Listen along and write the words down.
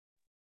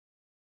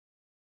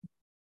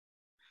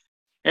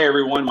Hey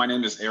everyone, my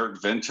name is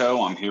Eric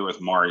Vento. I'm here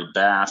with Maury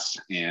Bass,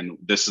 and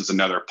this is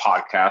another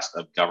podcast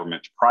of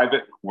Government to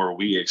Private, where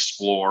we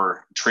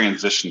explore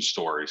transition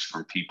stories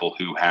from people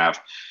who have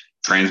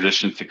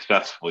transitioned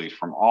successfully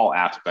from all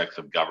aspects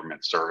of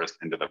government service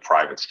into the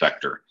private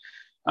sector.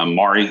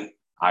 Maury,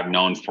 I've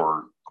known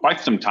for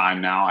quite some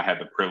time now. I had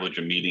the privilege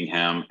of meeting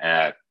him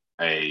at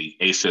a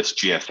ACES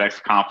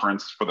GSX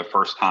conference for the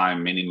first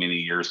time many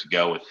years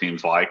ago, it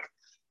seems like.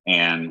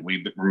 And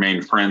we've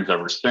remained friends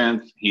ever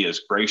since. He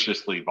has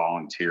graciously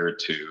volunteered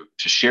to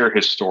share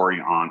his story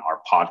on our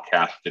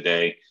podcast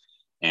today.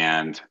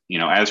 And,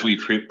 as we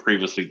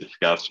previously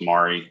discussed,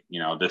 Maury,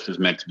 this is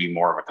meant to be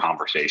more of a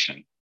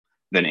conversation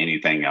than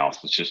anything else.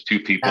 It's just two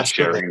people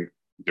Absolutely. sharing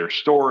their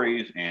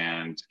stories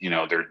and,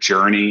 their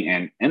journey,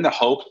 and in the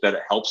hopes that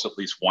it helps at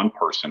least one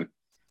person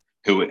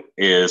who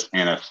is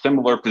in a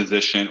similar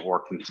position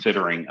or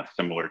considering a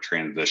similar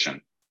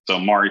transition. So,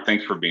 Maury,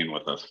 thanks for being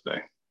with us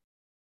today.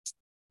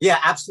 Yeah,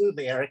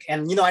 absolutely, Eric.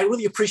 And I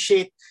really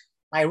appreciate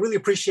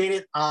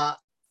it.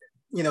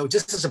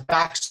 Just as a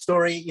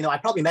backstory, I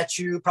probably met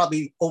you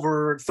probably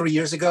over 3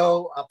 years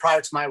ago, prior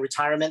to my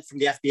retirement from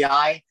the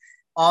FBI,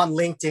 on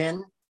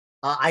LinkedIn.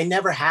 I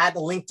never had a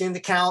LinkedIn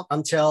account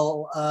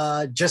until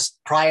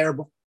just prior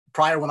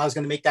when I was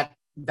going to make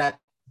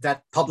that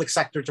public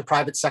sector to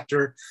private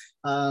sector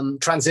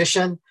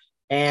transition.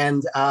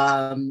 And,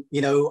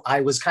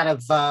 I was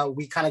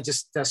we kind of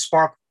just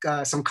sparked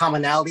some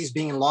commonalities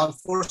being in law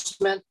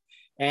enforcement.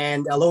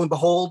 And lo and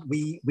behold,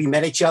 we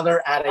met each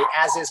other at a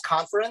as-is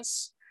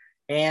conference.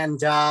 And,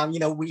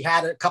 we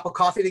had a cup of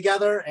coffee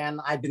together,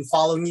 and I've been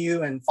following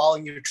you and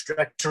following your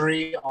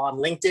trajectory on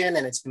LinkedIn.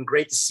 And it's been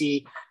great to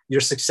see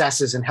your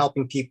successes in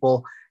helping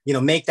people,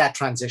 make that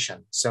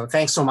transition. So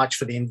thanks so much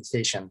for the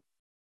invitation.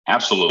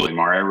 Absolutely,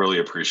 Maury. I really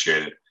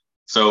appreciate it.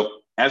 So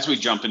as we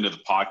jump into the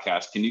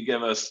podcast, can you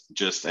give us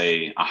just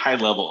a high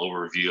level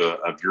overview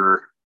of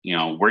your,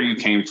 where you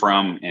came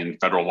from in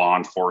federal law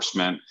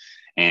enforcement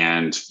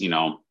and,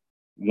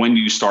 when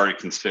you started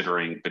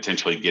considering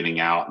potentially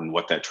getting out and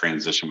what that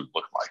transition would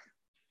look like?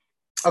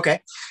 Okay.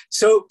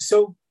 So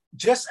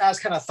just as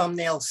kind of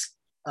thumbnail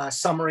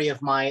summary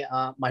of my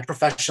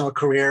professional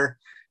career,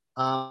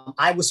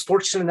 I was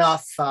fortunate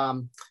enough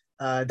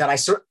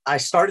that I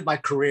started my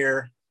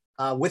career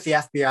with the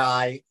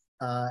FBI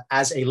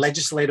as a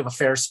legislative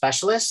affairs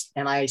specialist,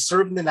 and I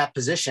served in that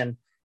position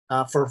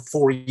for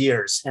 4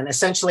 years. And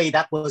essentially,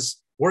 that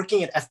was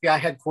working at FBI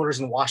headquarters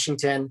in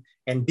Washington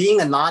and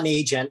being a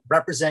non-agent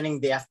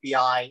representing the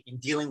FBI in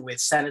dealing with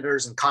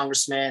senators and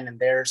congressmen and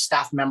their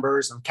staff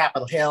members on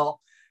Capitol Hill.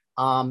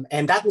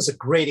 And that was a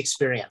great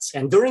experience.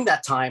 And during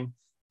that time,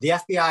 the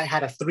FBI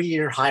had a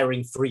 3-year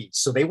hiring freeze,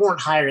 so they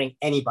weren't hiring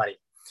anybody.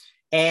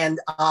 And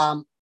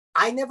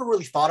I never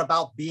really thought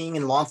about being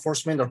in law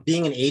enforcement or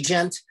being an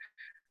agent.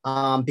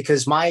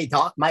 Because my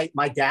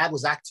dad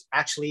was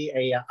actually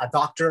a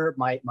doctor.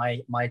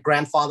 My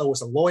grandfather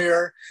was a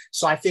lawyer.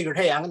 So I figured,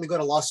 hey, I'm going to go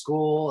to law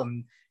school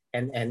and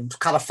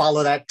kind of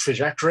follow that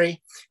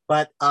trajectory.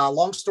 But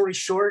long story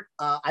short,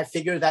 I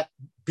figured that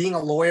being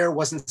a lawyer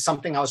wasn't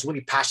something I was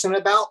really passionate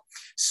about.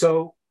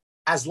 So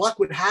as luck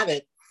would have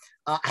it,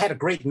 I had a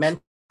great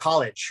mentor in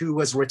college who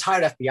was a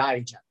retired FBI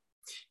agent.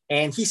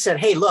 And he said,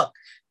 hey, look,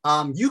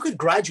 you could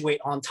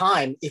graduate on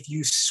time if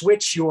you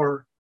switch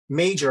your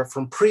major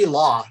from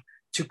pre-law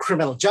to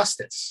criminal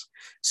justice.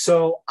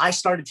 So I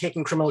started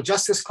taking criminal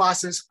justice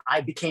classes. I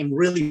became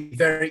really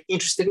very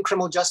interested in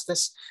criminal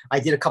justice.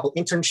 I did a couple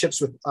internships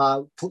with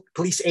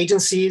police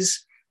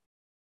agencies.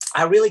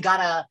 I really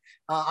got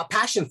a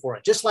passion for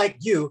it, just like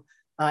you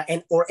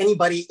or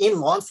anybody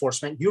in law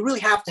enforcement. You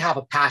really have to have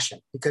a passion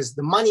because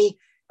the money,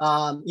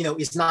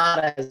 is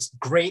not as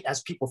great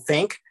as people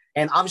think.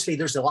 And obviously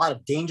there's a lot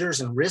of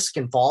dangers and risk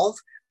involved,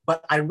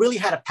 but I really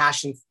had a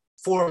passion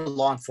for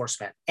law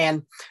enforcement.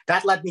 And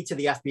that led me to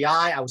the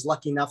FBI. I was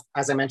lucky enough,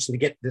 as I mentioned, to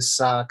get this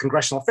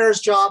congressional affairs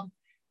job.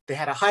 They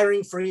had a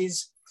hiring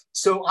freeze.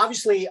 So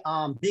obviously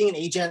being an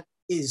agent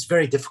is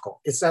very difficult.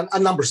 It's a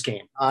numbers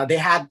game. They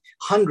had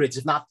hundreds,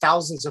 if not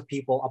thousands of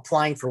people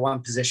applying for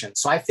one position.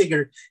 So I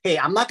figured, hey,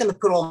 I'm not going to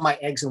put all my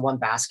eggs in one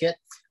basket.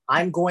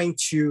 I'm going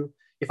to,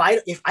 if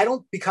I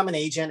don't become an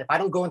agent, if I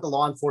don't go into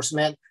law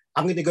enforcement,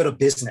 I'm going to go to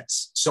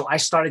business. So I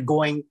started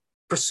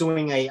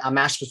pursuing a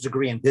master's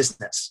degree in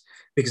business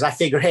because I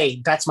figured,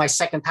 hey, that's my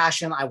second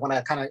passion. I want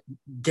to kind of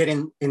get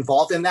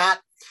involved in that.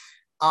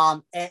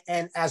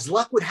 And as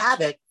luck would have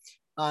it,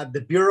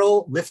 the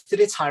Bureau lifted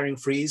its hiring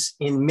freeze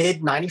in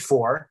mid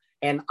 '94,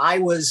 and I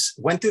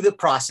went through the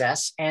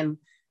process. And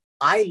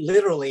I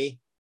literally,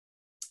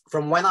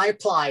 from when I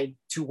applied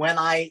to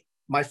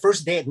my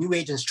first day at new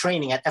agents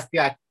training at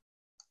FBI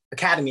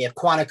Academy at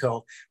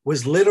Quantico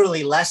was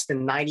literally less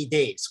than 90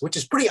 days, which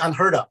is pretty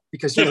unheard of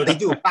because, they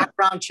do a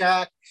background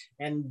check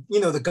and,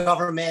 the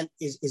government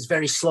is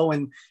very slow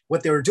in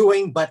what they were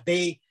doing, but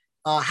they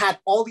had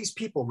all these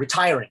people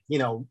retiring,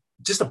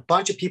 just a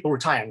bunch of people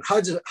retiring,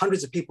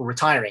 hundreds of people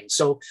retiring.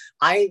 So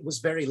I was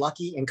very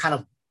lucky in kind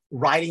of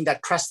riding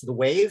that crest of the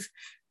wave,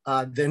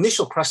 the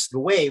initial crest of the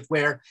wave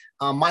where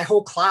my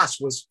whole class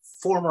was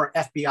former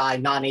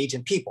FBI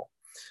non-agent people.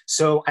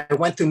 So I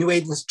went through new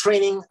agents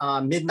training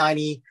November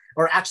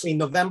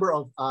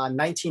of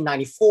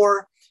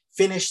 1994,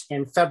 finished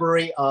in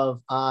February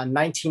of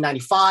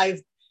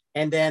 1995.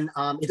 And then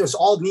it was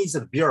all needs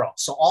of the Bureau.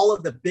 So all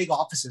of the big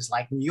offices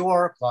like New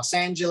York, Los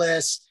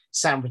Angeles,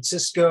 San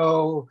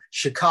Francisco,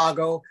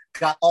 Chicago,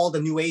 got all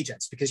the new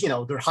agents because,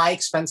 they're high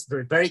expense,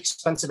 they're very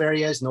expensive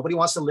areas. Nobody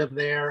wants to live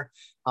there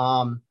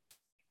and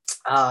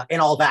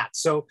all that.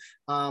 So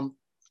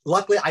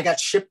luckily I got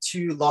shipped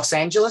to Los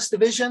Angeles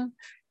division,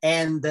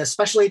 and the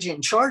special agent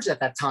in charge at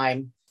that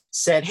time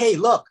said, hey,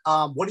 look,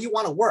 what do you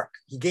want to work?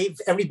 He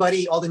gave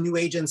everybody, all the new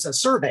agents, a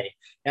survey.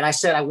 And I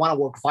said, I want to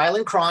work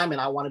violent crime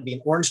and I want to be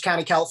in Orange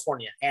County,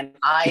 California. And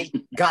I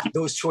got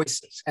those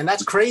choices. And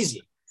that's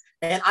crazy.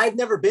 And I've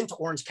never been to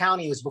Orange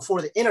County. It was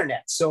before the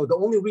internet. So the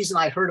only reason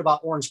I heard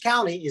about Orange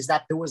County is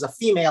that there was a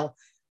female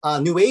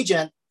new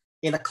agent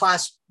in a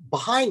class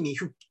behind me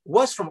who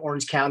was from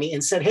Orange County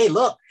and said, hey,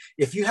 look,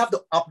 if you have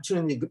the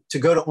opportunity to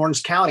go to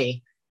Orange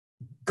County,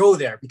 go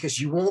there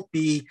because you won't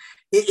be,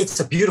 it's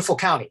a beautiful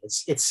county.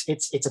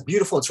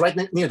 It's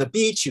right near the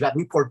beach. You got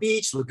Newport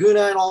Beach,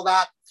 Laguna and all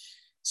that.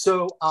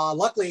 So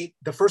luckily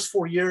the first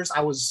 4 years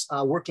I was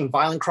working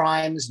violent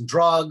crimes and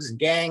drugs and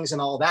gangs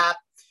and all that.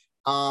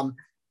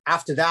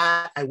 After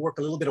that, I worked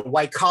a little bit of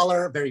white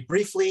collar very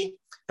briefly.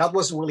 That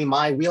wasn't really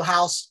my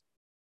wheelhouse.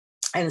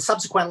 And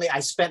subsequently, I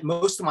spent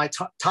most of my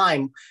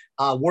time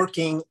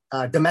working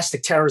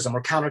domestic terrorism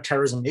or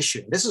counterterrorism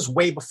issue. This is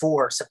way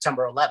before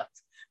September 11th,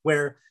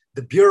 where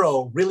the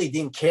Bureau really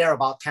didn't care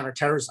about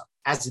counterterrorism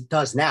as it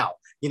does now.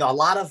 A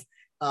lot of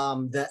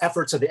the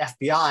efforts of the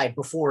FBI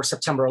before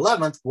September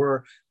 11th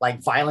were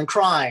like violent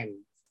crime,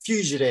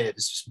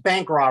 fugitives,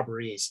 bank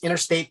robberies,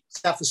 interstate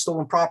theft of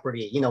stolen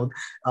property,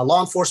 law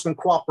enforcement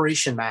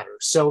cooperation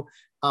matters. So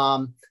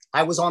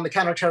I was on the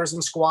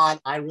counterterrorism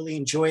squad. I really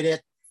enjoyed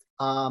it.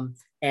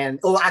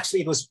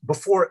 Actually, it was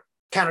before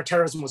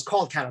counterterrorism was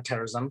called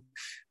counterterrorism.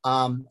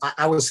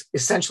 I was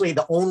essentially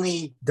the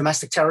only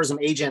domestic terrorism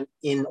agent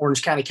in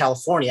Orange County,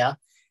 California.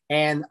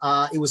 And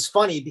it was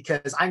funny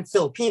because I'm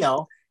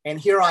Filipino and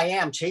here I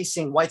am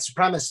chasing white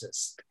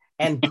supremacists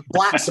and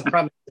black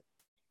supremacists.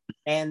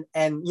 And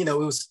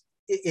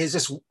it's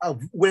just a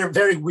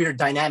very weird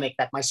dynamic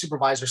that my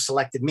supervisor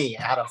selected me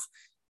out of,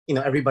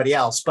 everybody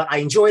else. But I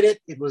enjoyed it.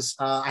 It was,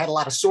 I had a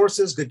lot of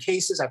sources, good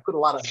cases. I put a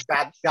lot of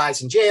bad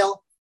guys in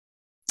jail.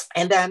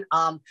 And then,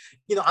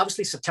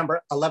 obviously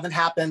September 11th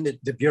happened,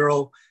 the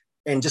Bureau,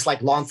 and just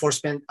like law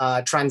enforcement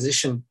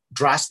transitioned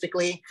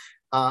drastically.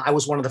 I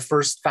was one of the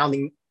first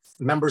founding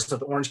members of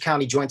the Orange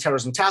County Joint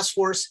Terrorism Task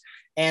Force.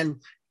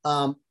 And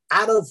out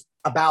of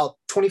about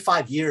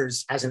 25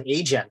 years as an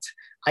agent,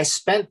 I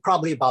spent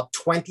probably about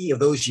 20 of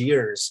those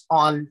years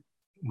on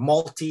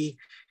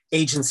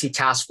multi-agency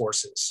task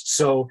forces.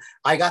 So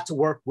I got to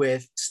work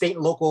with state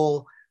and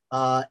local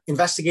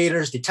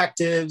investigators,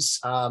 detectives,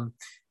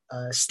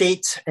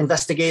 state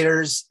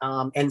investigators,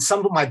 and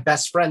some of my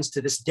best friends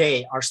to this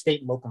day are state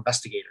and local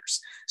investigators.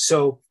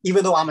 So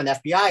even though I'm an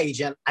FBI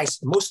agent,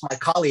 most of my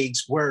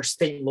colleagues were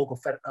state and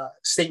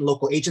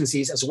local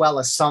agencies, as well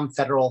as some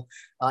federal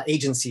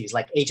agencies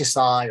like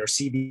HSI or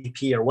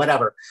CBP or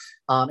whatever.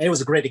 And it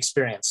was a great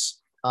experience.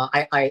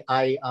 I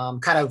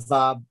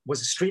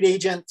was a street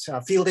agent,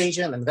 field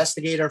agent,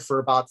 investigator for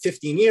about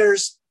 15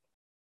 years.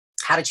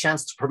 Had a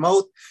chance to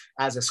promote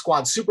as a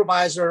squad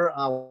supervisor,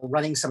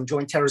 running some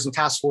joint terrorism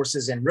task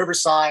forces in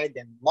Riverside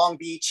and Long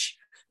Beach,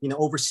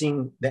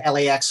 overseeing the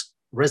LAX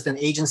resident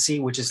agency,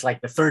 which is like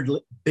the third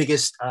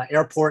biggest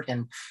airport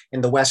in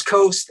the West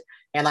Coast.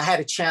 And I had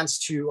a chance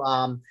to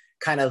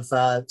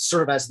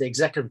serve as the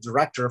executive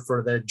director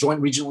for the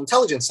Joint Regional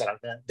Intelligence Center,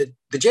 the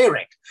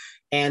JRIC.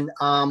 And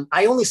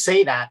I only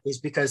say that is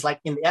because like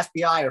in the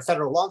FBI or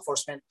federal law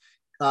enforcement,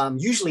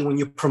 usually when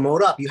you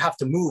promote up, you have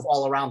to move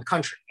all around the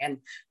country. And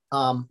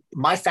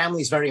my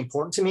family is very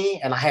important to me,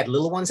 and I had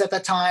little ones at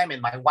that time,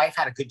 and my wife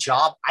had a good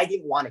job. I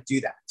didn't want to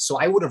do that. So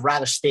I would have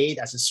rather stayed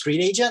as a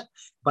street agent.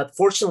 But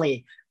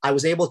fortunately, I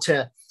was able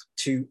to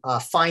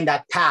find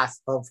that path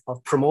of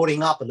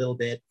promoting up a little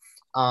bit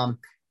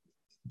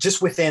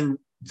just within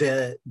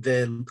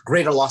the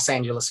greater Los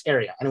Angeles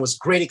area. And it was a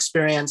great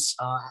experience,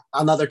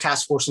 another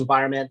task force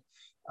environment.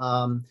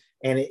 And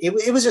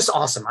it was just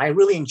awesome. I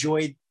really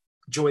enjoyed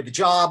the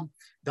job.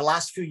 The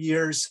last few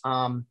years,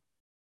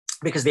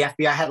 because the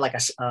FBI had like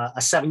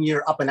a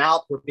 7-year up and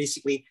out where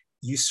basically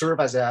you serve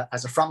as a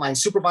frontline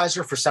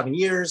supervisor for 7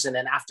 years. And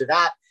then after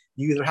that,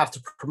 you either have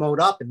to promote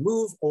up and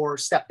move or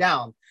step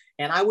down.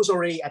 And I was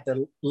already at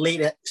the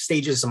late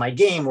stages of my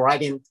game where I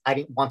didn't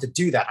want to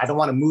do that. I don't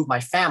want to move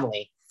my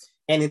family.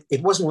 And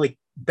it wasn't really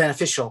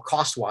beneficial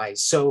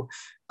cost-wise. So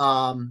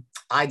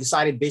I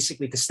decided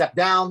basically to step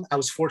down. I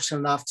was fortunate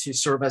enough to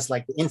serve as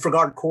like the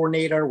InfraGard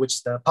coordinator, which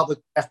is the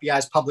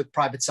FBI's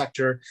public-private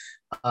sector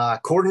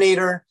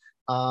coordinator.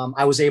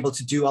 I was able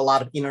to do a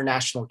lot of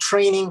international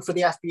training for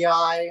the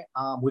FBI,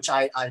 which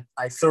I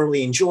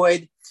thoroughly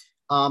enjoyed.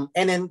 And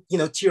then,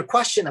 to your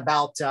question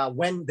about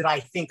when did I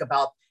think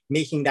about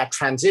making that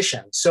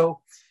transition? So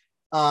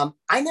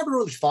I never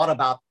really thought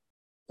about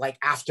like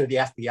after the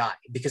FBI,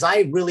 because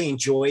I really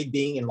enjoyed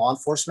being in law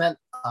enforcement.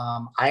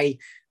 I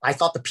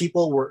thought the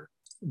people were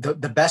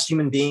the best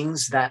human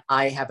beings that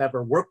I have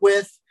ever worked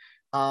with.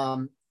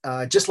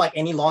 Just like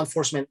any law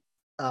enforcement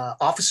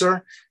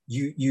officer,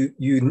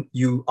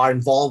 you are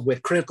involved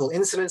with critical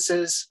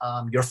incidences.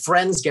 Your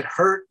friends get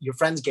hurt, your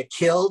friends get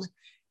killed,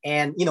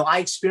 and I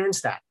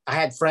experienced that. I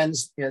had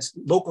friends,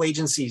 local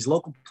agencies,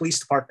 local police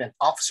department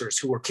officers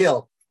who were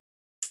killed.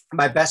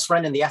 My best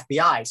friend in the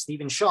FBI,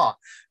 Stephen Shaw,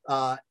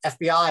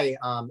 FBI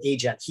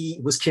agent, he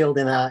was killed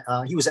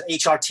he was an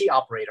HRT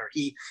operator.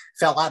 He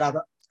fell out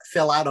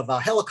of a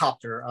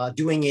helicopter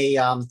doing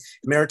a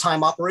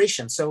maritime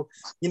operation. So,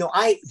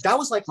 that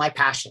was like my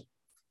passion.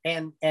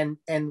 And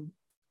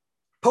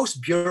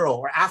post bureau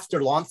or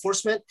after law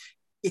enforcement,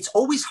 it's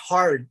always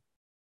hard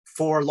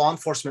for law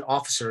enforcement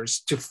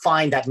officers to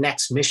find that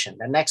next mission,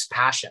 that next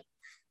passion.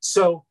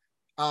 So,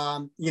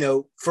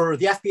 for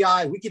the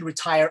FBI, we could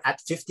retire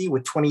at 50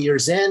 with 20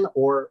 years in,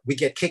 or we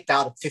get kicked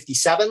out at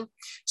 57.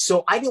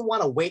 So I didn't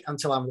want to wait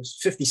until I was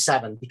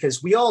 57,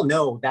 because we all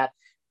know that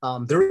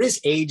there is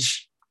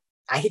age,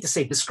 I hate to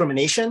say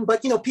discrimination,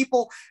 but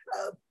people,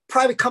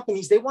 private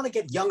companies, they want to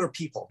get younger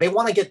people. They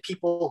want to get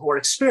people who are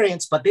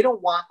experienced, but they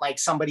don't want like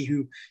somebody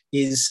who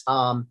is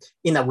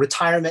in a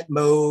retirement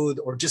mode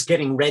or just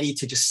getting ready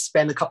to just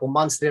spend a couple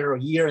months there or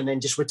a year and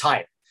then just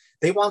retire.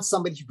 They want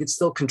somebody who could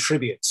still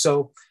contribute.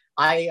 So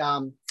I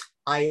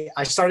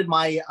started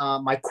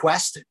my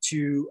quest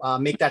to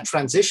make that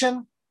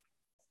transition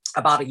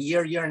about a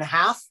year and a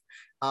half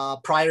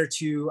prior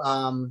to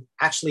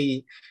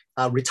actually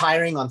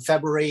retiring on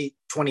February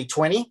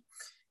 2020.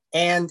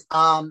 And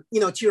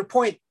to your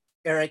point,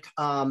 Eric,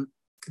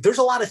 there's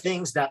a lot of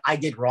things that I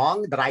did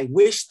wrong that I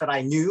wish that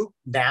I knew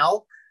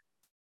now,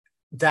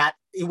 that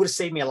it would have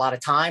saved me a lot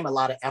of time, a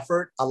lot of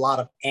effort, a lot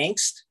of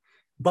angst.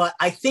 But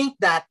I think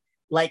that,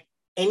 like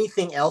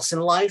anything else in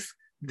life,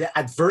 the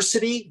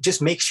adversity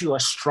just makes you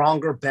a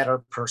stronger,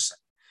 better person.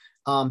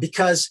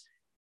 Because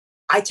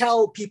I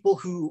tell people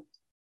who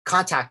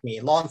contact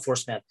me, law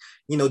enforcement,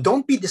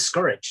 don't be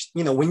discouraged.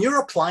 When you're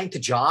applying to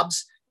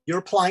jobs, you're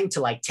applying to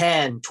like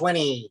 10,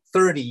 20,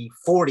 30,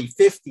 40,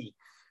 50,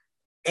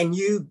 and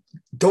you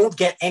don't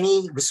get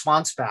any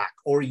response back,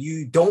 or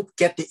you don't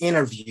get the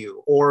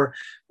interview, or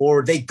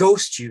they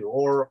ghost you,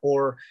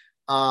 or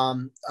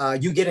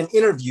you get an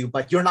interview,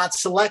 but you're not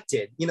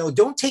selected.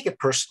 Don't take it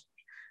personally.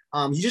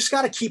 You just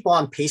got to keep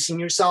on pacing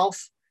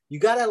yourself. You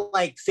got to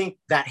think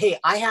that, hey,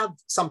 I have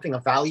something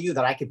of value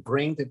that I could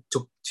bring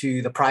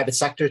to the private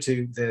sector,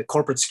 to the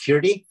corporate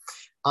security.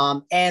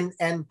 And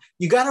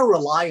you got to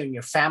rely on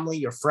your family,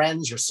 your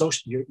friends, your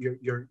social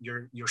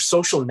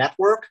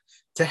network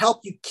to help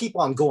you keep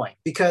on going,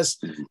 because,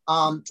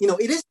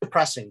 it is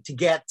depressing to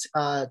get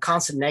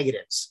constant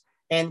negatives.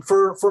 And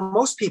for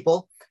most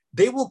people,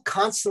 they will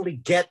constantly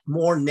get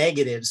more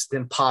negatives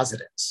than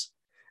positives.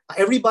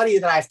 Everybody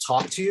that I've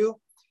talked to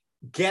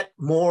get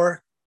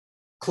more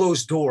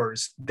closed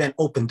doors than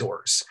open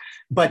doors.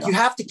 But you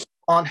have to keep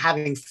on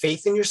having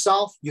faith in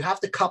yourself. You have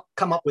to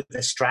come up with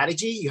a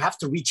strategy. You have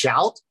to reach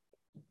out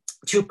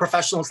to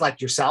professionals like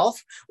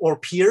yourself or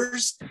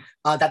peers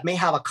that may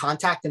have a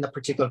contact in a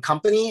particular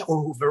company,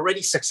 or who've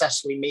already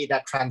successfully made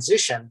that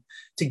transition,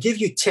 to give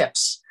you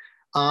tips.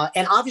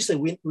 And obviously,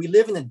 we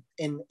live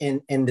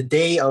in the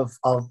day of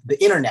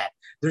the internet.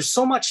 There's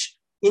so much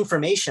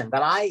information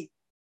that I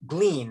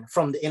glean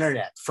from the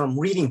internet, from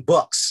reading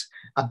books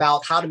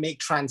about how to make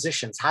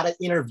transitions, how to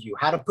interview,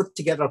 how to put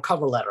together a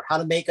cover letter, how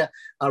to make a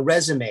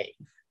resume.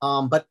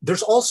 But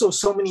there's also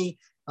so many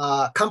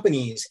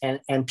companies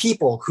and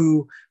people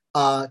who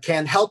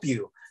can help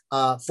you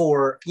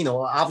for,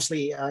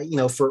 obviously,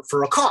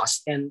 for a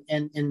cost, and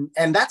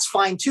that's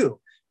fine too,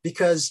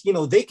 because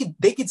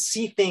they could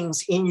see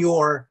things in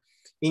your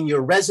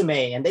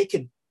resume, and they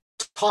could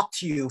talk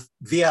to you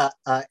via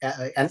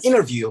an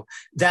interview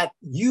that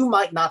you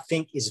might not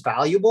think is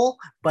valuable,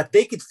 but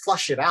they could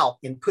flush it out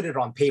and put it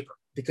on paper,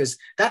 because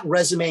that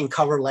resume and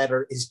cover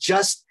letter is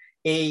just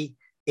a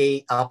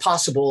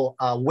possible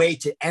way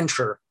to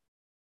enter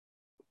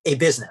a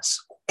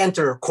business,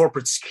 enter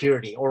corporate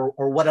security,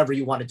 or whatever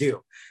you want to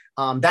do.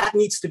 That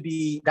needs to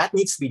be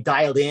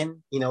dialed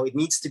in. It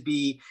needs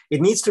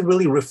to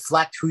really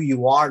reflect who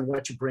you are and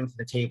what you bring to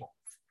the table.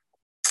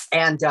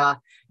 And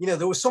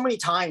there was so many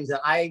times that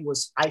I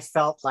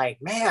felt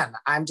like, man,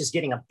 I'm just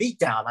getting a beat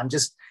down. I'm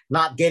just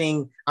not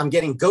getting, I'm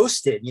getting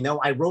ghosted.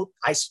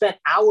 I spent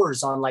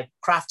hours on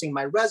crafting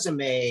my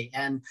resume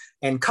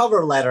and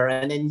cover letter.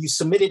 And then you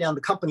submit it on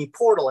the company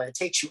portal, and it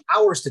takes you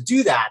hours to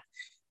do that.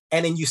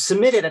 And then you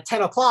submit it at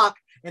 10 o'clock.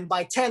 And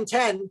by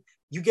 10:10,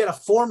 you get a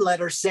form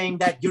letter saying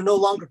that you're no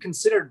longer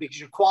considered because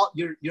your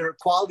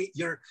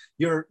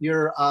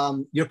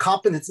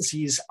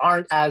competencies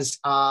aren't as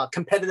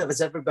competitive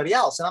as everybody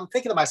else. And I'm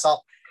thinking to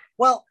myself,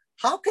 well,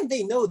 how can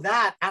they know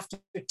that after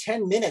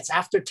 10 minutes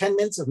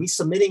of me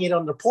submitting it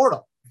on the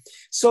portal?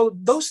 So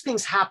those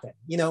things happen.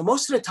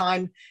 Most of the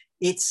time,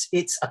 it's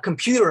a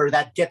computer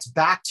that gets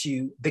back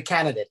to the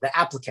candidate, the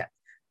applicant.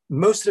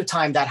 most of the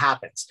time that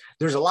happens.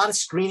 There's a lot of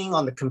screening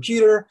on the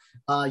computer.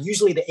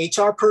 Usually the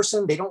HR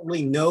person, they don't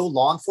really know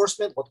law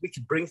enforcement, what we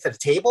could bring to the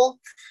table.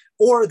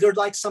 Or they're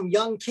like some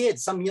young kid,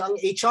 some young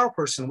HR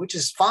person, which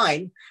is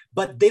fine,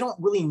 but they don't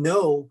really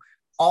know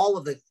all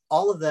of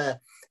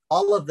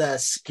the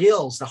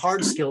skills, the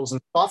hard skills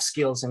and soft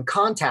skills and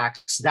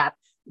contacts that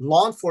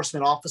law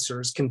enforcement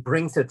officers can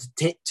bring to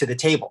the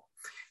table.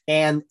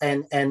 And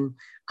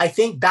I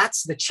think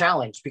that's the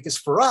challenge, because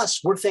for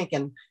us, we're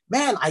thinking,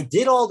 man, I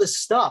did all this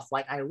stuff.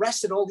 Like, I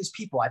arrested all these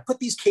people. I put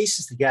these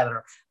cases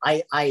together.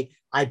 I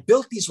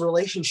built these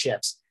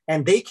relationships,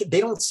 and they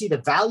don't see the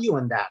value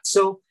in that.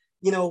 So,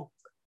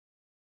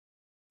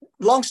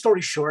 long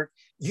story short,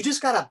 you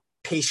just got to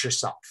pace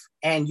yourself,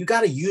 and you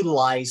got to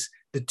utilize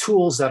the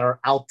tools that are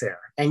out there,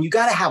 and you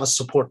got to have a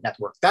support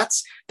network.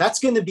 That's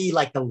going to be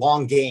like the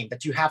long game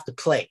that you have to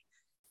play.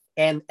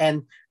 And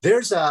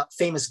there's a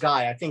famous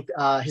guy, I think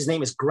his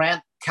name is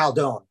Grant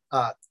Cardone.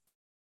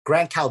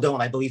 Grant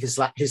Cardone, I believe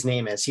his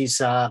name is.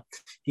 He's a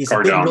big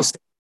real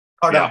estate.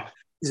 Cardone. Yeah.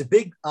 He's a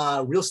big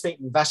real estate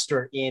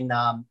investor in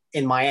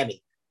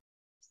Miami.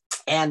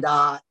 And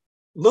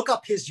look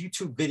up his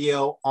YouTube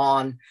video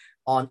on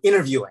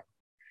interviewing.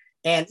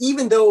 And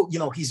even though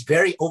he's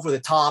very over the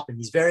top and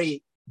he's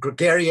very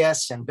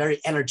gregarious and very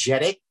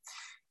energetic,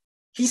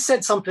 he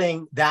said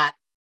something that's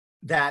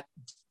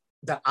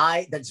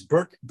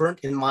burnt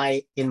in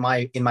my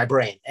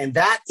brain, and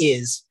that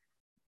is,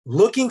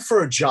 looking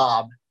for a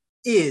job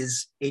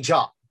is a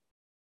job.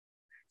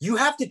 You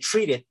have to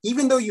treat it,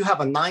 even though you have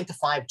a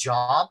 9-to-5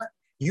 job,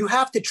 you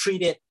have to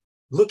treat it,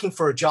 looking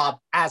for a job,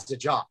 as a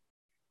job.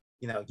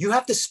 You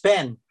have to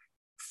spend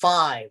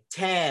 5,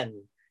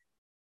 10,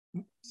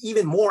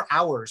 even more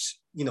hours,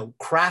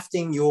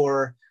 crafting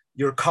your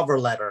cover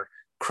letter,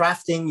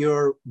 crafting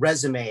your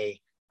resume,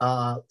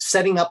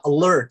 setting up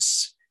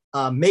alerts,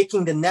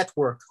 making the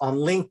network on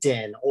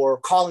LinkedIn, or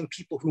calling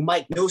people who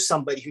might know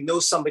somebody who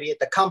knows somebody at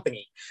the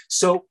company.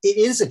 So it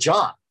is a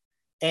job.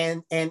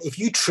 And if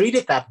you treat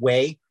it that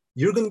way,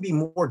 you're going to be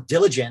more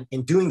diligent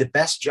in doing the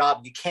best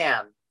job you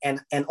can,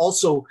 and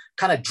also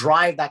kind of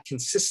drive that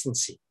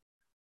consistency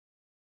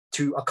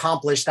to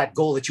accomplish that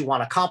goal that you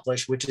want to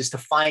accomplish, which is to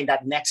find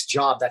that next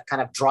job that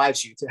kind of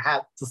drives you,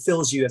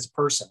 fulfills you as a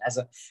person,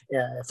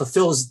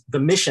 fulfills the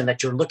mission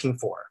that you're looking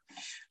for.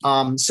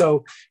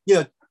 So,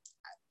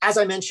 as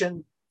I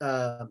mentioned,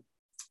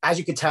 as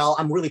you can tell,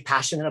 I'm really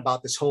passionate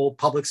about this whole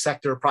public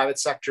sector, private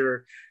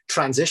sector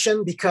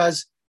transition,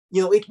 because,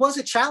 it was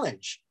a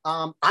challenge.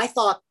 I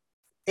thought,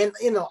 and,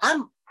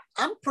 I'm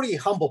a pretty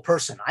humble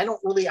person.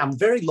 I'm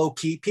very low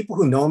key. People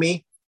who know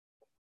me,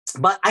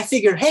 but I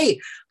figured,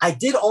 hey, I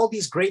did all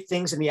these great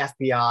things in the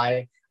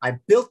FBI. I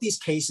built these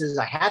cases.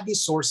 I had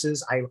these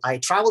sources. I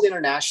traveled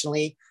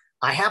internationally.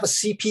 I have a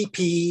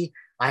CPP.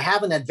 I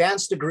have an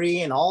advanced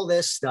degree and all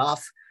this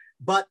stuff.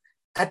 But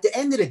at the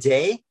end of the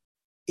day,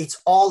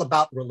 it's all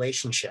about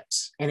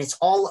relationships, and it's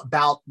all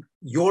about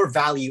your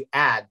value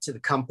add to the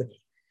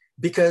company,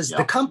 because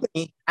the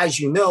company, as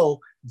you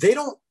know, they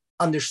don't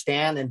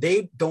understand and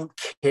they don't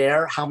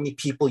care how many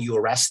people you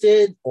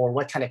arrested or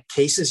what kind of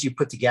cases you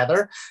put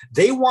together.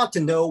 They want to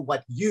know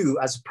what you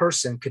as a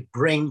person could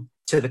bring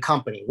to the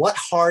company. What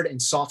hard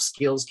and soft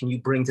skills can you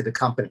bring to the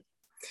company?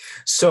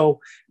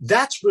 So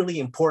that's really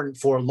important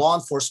for law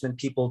enforcement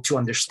people to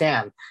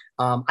understand.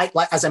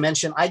 As I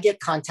mentioned, I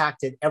get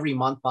contacted every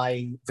month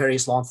by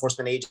various law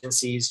enforcement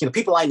agencies,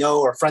 people I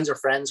know or friends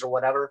or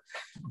whatever,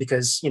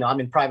 because, I'm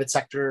in private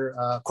sector,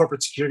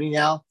 corporate security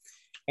now.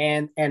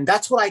 And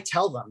that's what I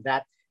tell them,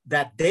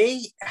 that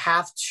they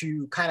have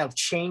to kind of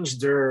change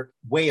their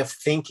way of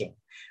thinking.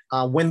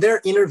 When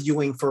they're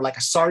interviewing for like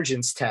a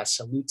sergeant's test,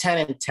 a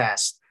lieutenant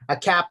test, a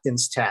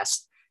captain's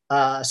test,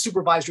 a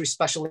supervisory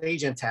special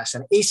agent test,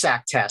 an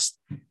ASAC test,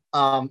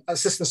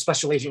 assistant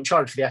special agent in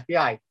charge for the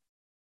FBI,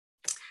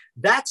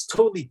 that's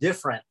totally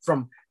different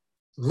from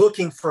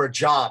looking for a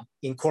job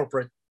in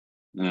corporate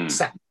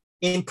sector,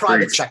 in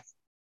private sector.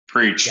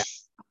 Preach.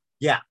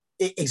 Yeah,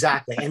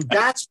 exactly. And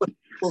that's what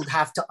people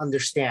have to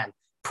understand.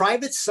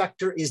 Private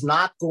sector is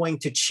not going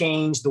to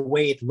change the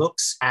way it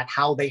looks at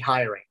how they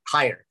hire.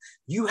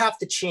 You have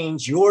to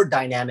change your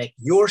dynamic,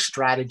 your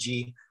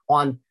strategy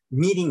on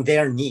meeting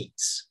their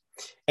needs.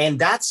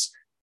 And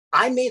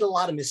I made a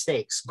lot of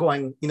mistakes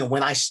going,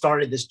 when I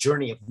started this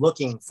journey of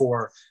looking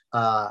for,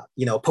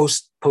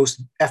 post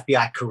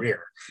FBI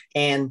career.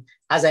 And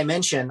as I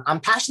mentioned, I'm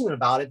passionate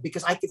about it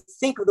because I could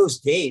think of those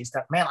days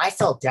that, man, I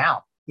felt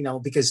down,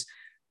 because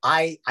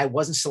I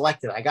wasn't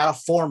selected. I got a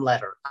form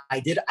letter.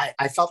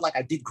 I felt like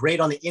I did great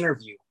on the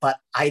interview, but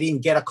I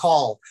didn't get a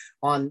call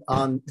on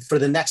for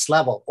the next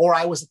level. Or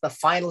I was at the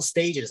final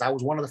stages. I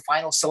was one of the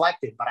final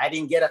selected, but I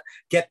didn't get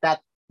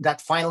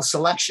that final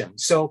selection.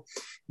 So,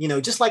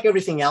 just like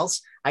everything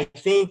else, I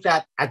think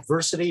that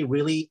adversity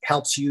really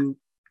helps you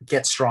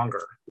get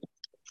stronger.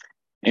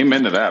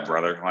 Amen to that,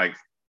 brother. Like,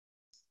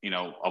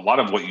 a lot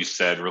of what you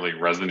said really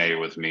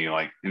resonated with me.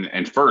 Like,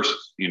 and first,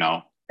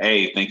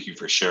 A, thank you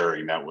for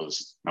sharing. That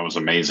was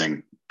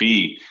amazing.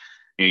 B,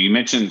 you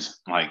mentioned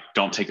like,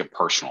 don't take it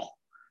personal,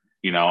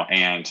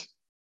 and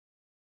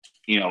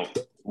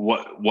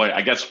what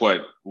I guess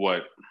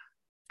what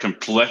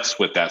conflicts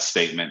with that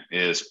statement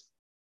is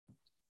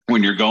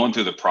when you're going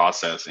through the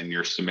process and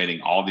you're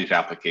submitting all these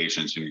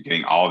applications and you're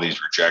getting all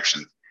these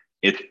rejections,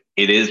 it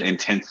is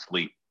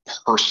intensely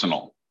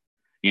personal,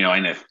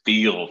 and it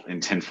feels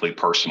intensely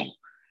personal.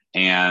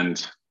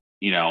 And,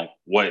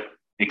 what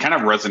it kind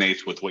of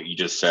resonates with what you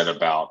just said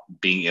about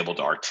being able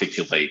to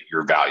articulate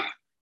your value,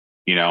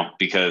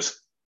 because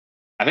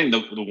I think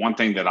the one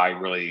thing that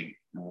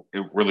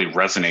it really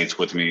resonates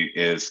with me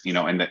is,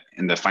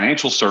 in the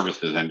financial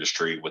services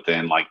industry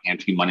within like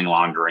anti-money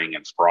laundering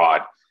and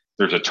fraud,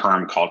 there's a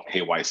term called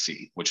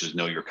KYC, which is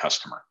know your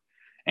customer.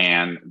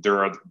 And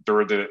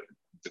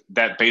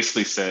that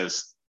basically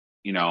says,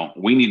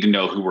 we need to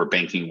know who we're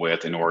banking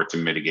with in order to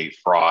mitigate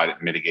fraud,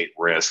 mitigate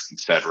risk, et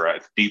cetera.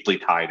 It's deeply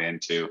tied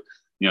into,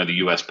 the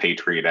U.S.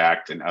 Patriot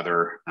Act and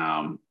other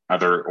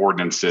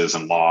ordinances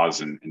and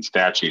laws and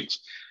statutes.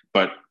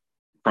 But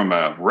from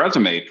a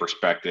resume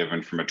perspective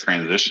and from a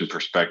transition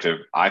perspective,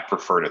 I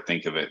prefer to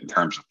think of it in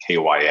terms of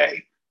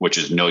KYA, which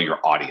is know your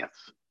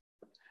audience,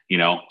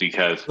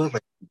 because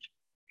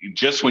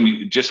just when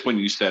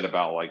you said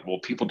about like, well,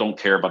 people don't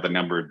care about the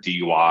number of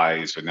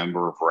DUIs or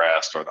number of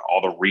arrests or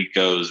all the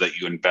RICOs that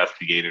you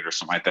investigated or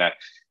something like that,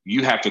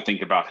 you have to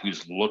think about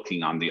who's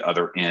looking on the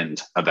other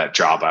end of that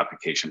job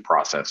application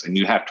process. And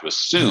you have to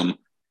assume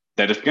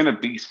that it's going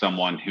to be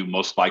someone who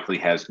most likely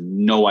has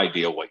no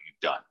idea what you've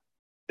done.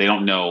 They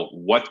don't know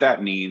what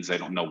that means. They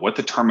don't know what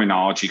the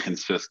terminology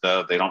consists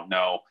of. They don't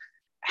know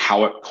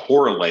how it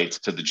correlates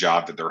to the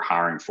job that they're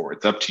hiring for.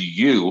 It's up to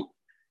you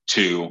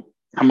to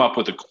come up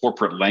with a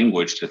corporate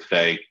language to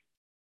say,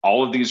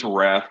 all of these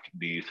arrests,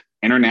 these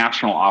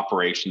international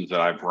operations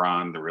that I've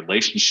run, the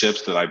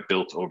relationships that I've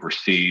built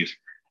overseas,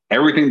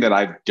 everything that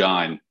I've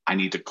done, I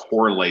need to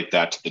correlate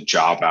that to the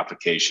job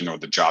application or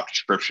the job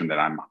description that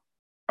I'm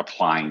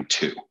applying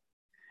to.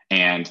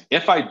 And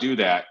if I do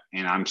that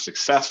and I'm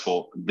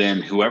successful,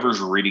 then whoever's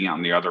reading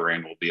on the other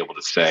end will be able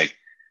to say,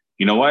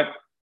 you know what?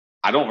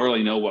 I don't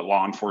really know what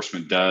law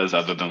enforcement does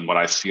other than what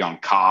I see on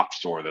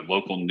cops or the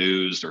local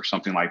news or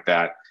something like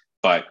that.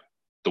 But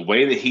the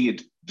way that he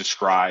had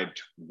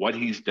described what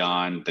he's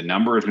done, the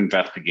number of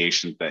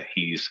investigations that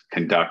he's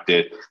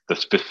conducted, the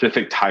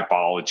specific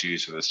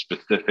typologies or the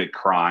specific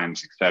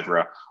crimes, et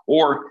cetera,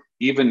 or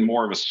even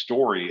more of a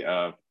story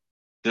of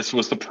this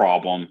was the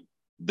problem,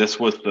 this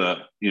was the,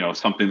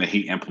 something that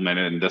he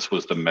implemented, and this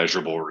was the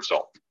measurable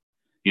result.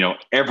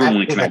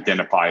 Everyone can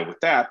identify with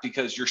that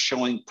because you're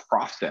showing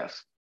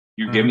process.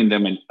 You're giving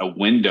them a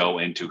window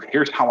into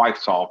here's how I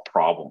solve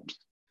problems.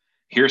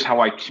 Here's how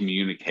I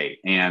communicate.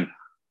 And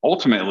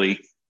ultimately,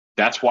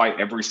 that's why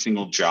every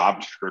single job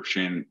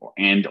description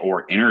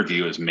or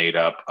interview is made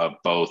up of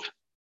both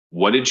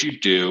what did you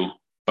do,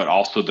 but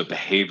also the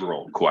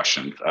behavioral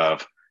questions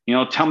of,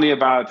 tell me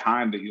about a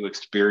time that you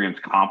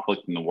experienced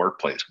conflict in the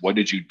workplace. What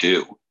did you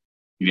do?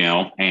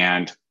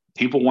 And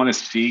people want to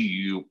see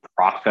you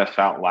process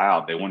out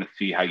loud. They want to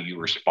see how you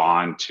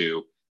respond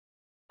to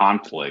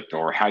conflict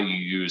or how you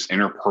use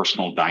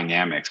interpersonal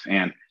dynamics.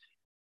 And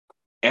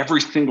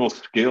every single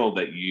skill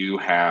that you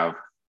have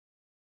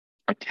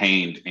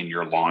attained in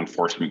your law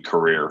enforcement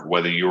career,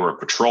 whether you were a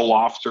patrol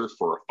officer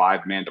for a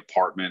 5-man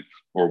department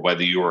or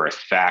whether you were a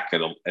SAC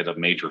at a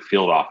major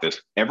field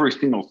office, every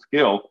single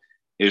skill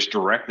is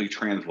directly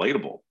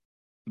translatable.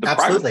 The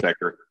private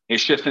sector,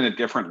 it's just in a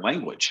different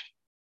language.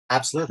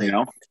 Absolutely.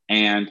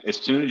 And as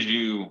soon as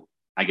you,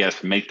 I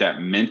guess, make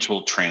that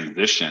mental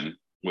transition,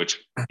 which,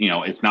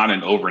 it's not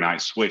an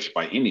overnight switch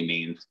by any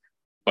means,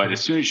 but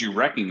as soon as you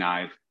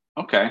recognize,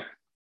 okay,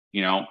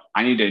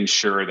 I need to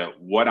ensure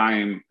that what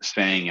I'm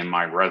saying in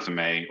my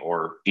resume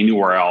or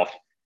anywhere else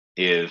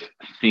is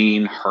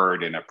seen,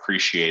 heard, and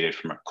appreciated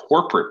from a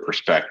corporate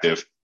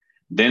perspective,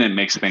 then it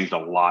makes things a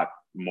lot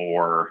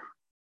more,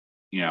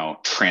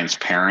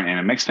 transparent, and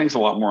it makes things a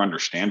lot more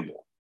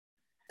understandable.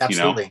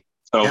 Absolutely.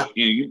 So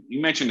you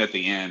mentioned at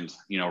the end,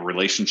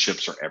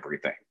 relationships are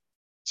everything.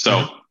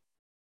 So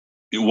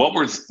what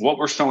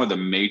were some of the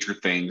major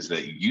things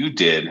that you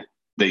did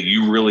that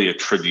you really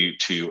attribute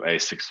to a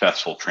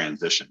successful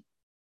transition?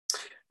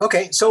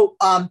 Okay, so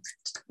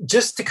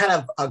just to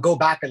kind of go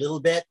back a little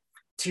bit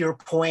to your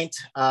point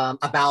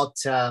about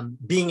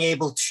being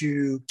able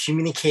to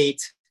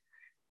communicate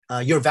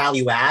your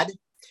value add.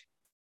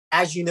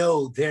 As you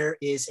know, there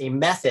is a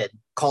method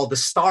called the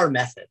STAR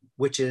method,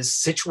 which is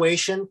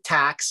situation,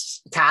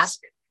 task,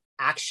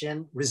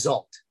 action,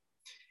 result.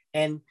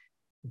 And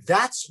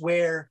that's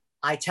where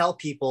I tell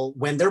people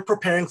when they're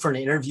preparing for an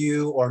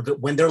interview or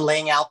when they're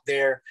laying out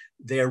their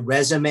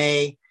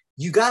resume,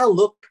 you got to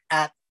look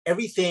at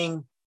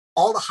everything,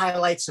 all the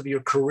highlights of your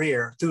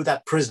career through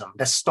that prism,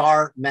 the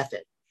STAR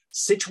method: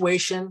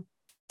 situation,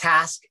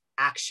 task,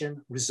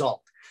 action,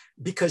 result.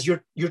 Because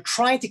you're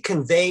trying to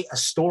convey a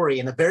story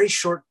in a very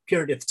short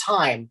period of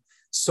time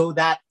so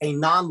that a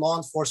non-law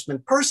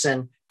enforcement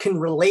person can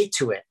relate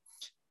to it.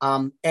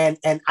 And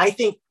I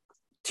think,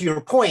 to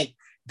your point,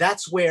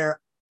 that's where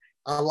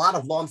a lot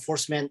of law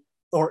enforcement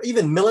or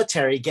even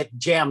military get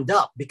jammed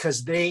up,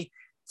 because they,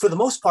 for the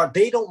most part,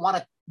 they don't want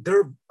to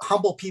they're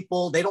humble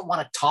people. They don't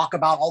want to talk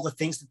about all the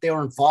things that they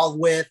were involved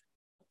with.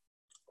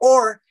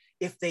 Or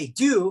if they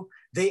do,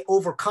 they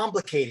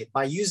overcomplicate it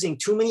by using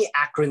too many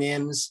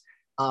acronyms.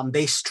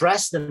 They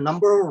stress the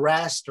number of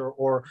arrests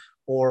or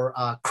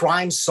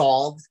crimes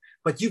solved,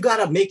 but you got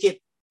to make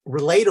it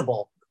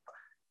relatable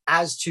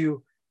as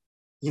to,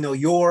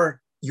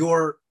 your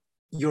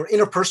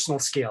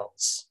interpersonal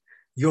skills,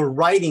 your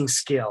writing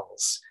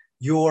skills,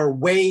 your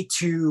way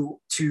to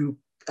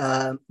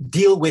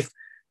deal with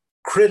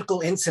critical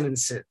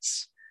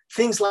incidences,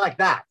 things like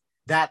that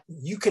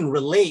you can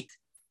relate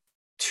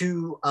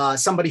to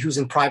somebody who's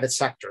in private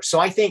sector. So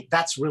I think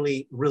that's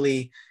really,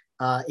 really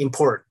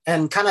important.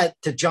 And kind of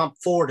to jump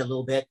forward a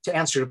little bit to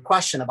answer your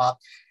question about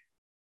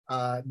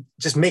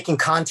just making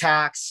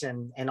contacts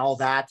and all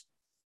that.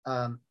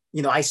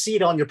 I see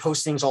it on your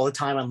postings all the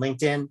time on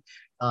LinkedIn.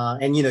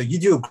 And, you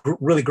do a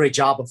really great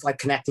job of like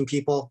connecting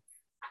people.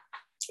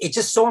 It's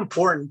just so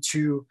important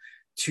to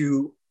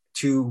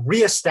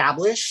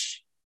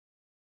reestablish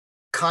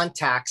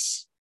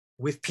contacts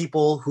with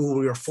people who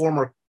are your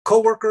former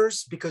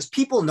coworkers, because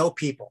people know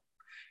people.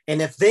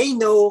 And if they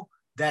know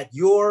that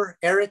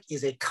Eric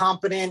is a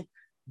competent,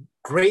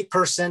 great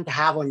person to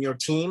have on your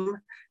team,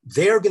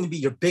 they're going to be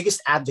your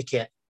biggest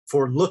advocate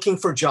for looking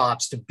for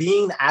jobs, to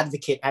being the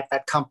advocate at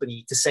that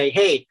company, to say,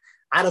 hey,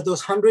 out of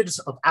those hundreds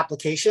of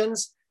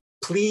applications,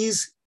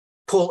 please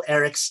pull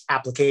Eric's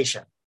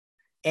application.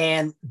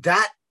 And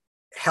that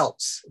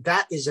helps.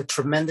 That is a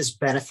tremendous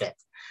benefit.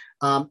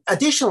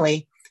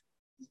 Additionally,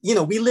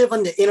 we live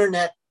in the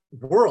internet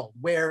world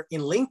where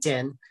in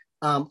LinkedIn,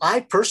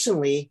 I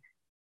personally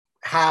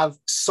have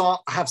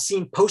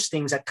seen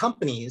postings at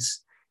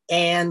companies,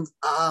 and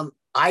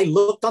I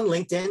looked on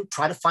LinkedIn,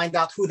 try to find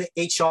out who the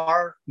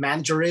HR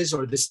manager is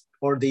or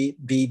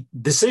the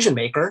decision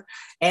maker,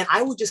 and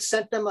I would just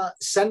send them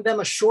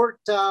a short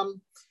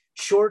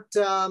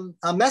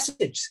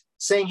message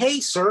saying, "Hey,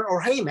 sir,"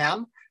 or "Hey,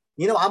 ma'am,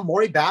 I'm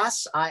Maury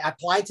Bass. I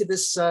applied to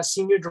this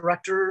senior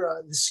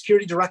director, the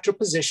security director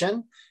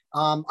position.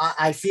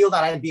 I feel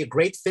that I'd be a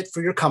great fit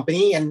for your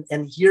company,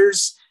 and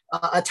here's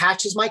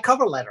attaches my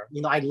cover letter.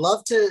 I'd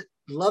love to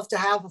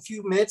have a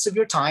few minutes of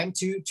your time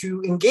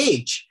to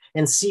engage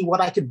and see what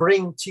I could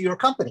bring to your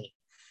company."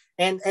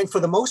 And for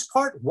the most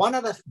part, one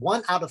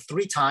out of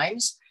 3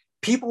 times,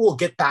 people will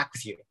get back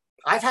with you.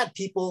 I've had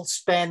people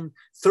spend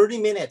 30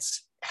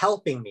 minutes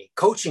helping me,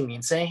 coaching me,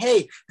 and saying,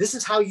 "Hey, this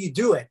is how you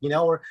do it,"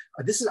 or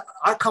 "This is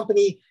our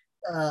company.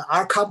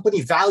 Our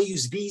company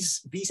values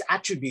these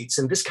attributes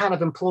and this kind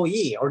of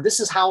employee," or "This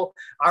is how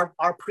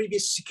our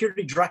previous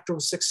security director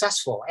was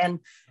successful." And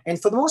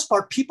for the most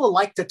part, people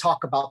like to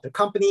talk about their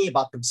company,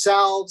 about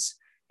themselves.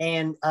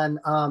 And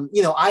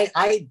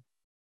I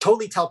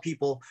totally tell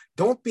people,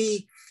 don't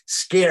be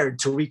scared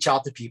to reach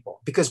out to people,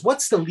 because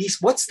what's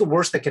the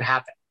worst that could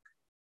happen?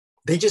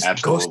 They just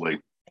absolutely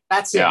ghost.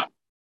 That's yeah. it.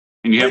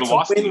 And you haven't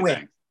lost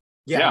anything.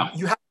 Yeah,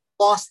 you haven't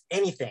lost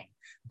anything.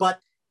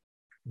 But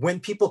when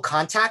people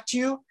contact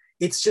you,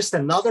 it's just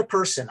another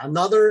person,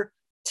 another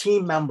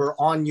team member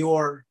on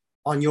your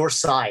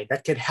side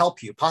that could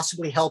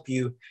possibly help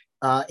you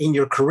in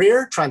your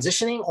career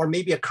transitioning, or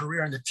maybe a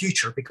career in the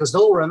future, because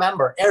they'll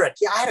remember Eric.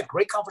 Yeah, I had a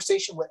great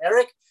conversation with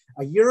Eric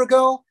a year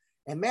ago,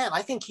 and man,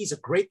 I think he's a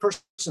great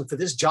person for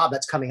this job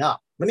that's coming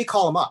up. Let me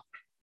call him up.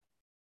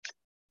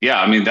 Yeah,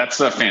 I mean,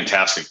 that's a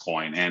fantastic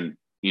point. And,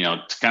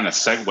 to kind of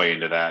segue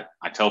into that,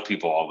 I tell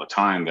people all the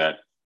time that,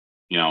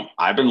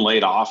 I've been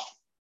laid off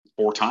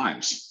 4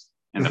 times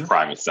in the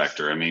private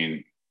sector. I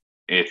mean,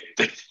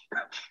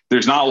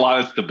 there's not a lot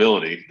of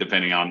stability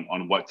depending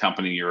on what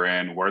company you're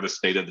in, where the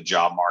state of the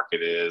job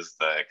market is,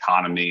 the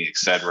economy, et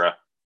cetera.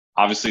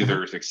 Obviously,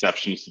 there's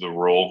exceptions to the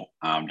rule,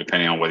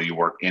 depending on whether you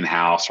work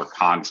in-house or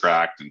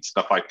contract and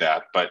stuff like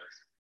that. But,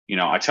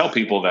 I tell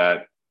people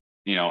that,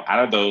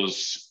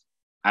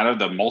 out of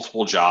the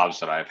multiple jobs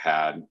that I've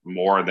had,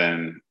 more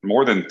than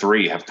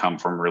 3 have come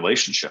from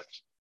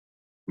relationships.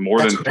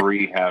 More than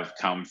 3 have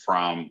come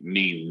from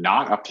me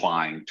not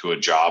applying to a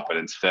job, but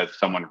instead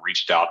someone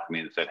reached out to me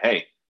and said,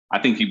 "Hey, I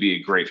think you'd be a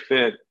great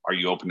fit. Are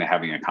you open to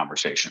having a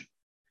conversation?"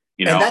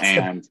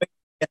 And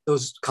get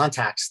those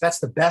contacts. That's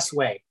the best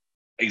way.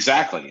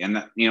 Exactly.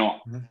 And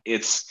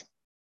it's,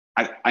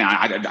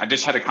 I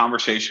just had a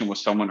conversation with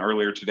someone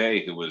earlier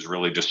today who was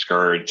really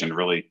discouraged and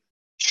really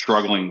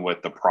struggling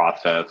with the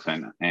process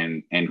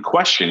and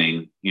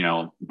questioning,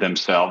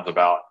 themselves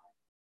about,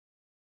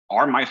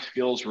 are my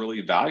skills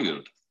really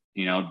valued?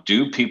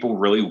 Do people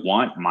really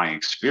want my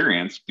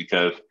experience?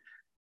 Because,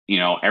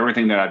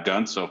 everything that I've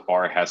done so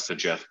far has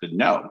suggested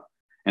no.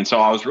 And so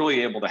I was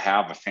really able to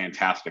have a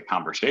fantastic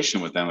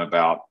conversation with them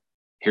about,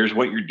 here's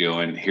what you're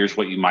doing. Here's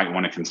what you might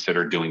want to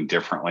consider doing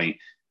differently.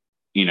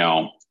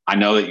 I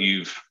know that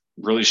you've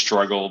really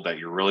struggled, that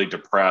you're really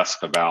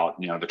depressed about,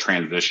 the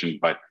transition,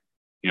 but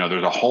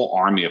there's a whole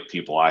army of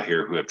people out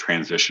here who have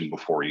transitioned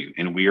before you,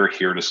 and we are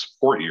here to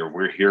support you.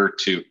 We're here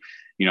to,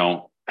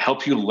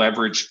 help you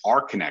leverage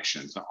our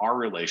connections and our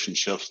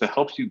relationships to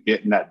help you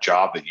get in that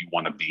job that you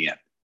want to be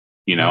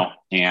in,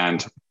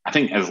 And I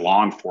think as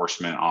law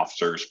enforcement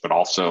officers, but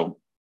also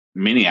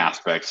many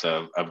aspects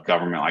of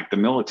government, like the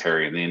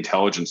military and the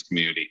intelligence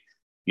community.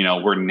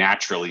 We're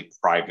naturally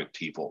private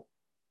people.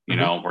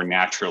 We're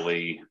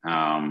naturally,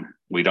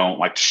 we don't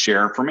like to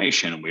share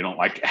information. We don't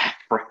like to ask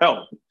for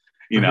help,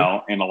 in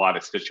a lot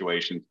of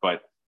situations.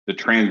 But the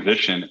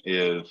transition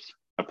is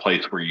a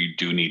place where you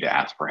do need to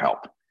ask for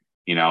help,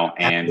 and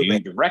Absolutely. You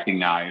need to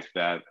recognize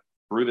that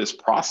through this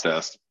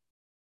process,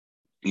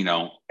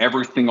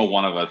 every single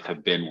one of us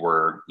have been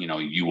where,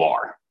 you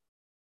are.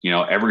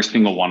 Every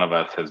single one of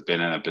us has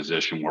been in a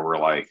position where we're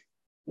like,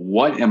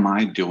 what am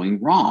I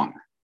doing wrong?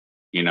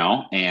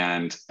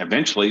 And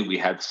eventually we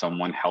had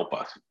someone help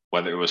us,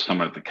 whether it was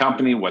someone at the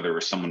company, whether it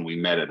was someone we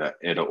met at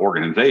an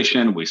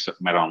organization, we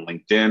met on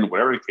LinkedIn,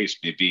 whatever the case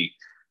may be,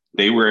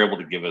 they were able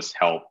to give us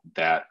help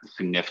that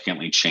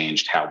significantly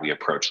changed how we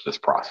approach this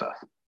process.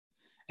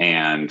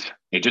 And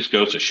it just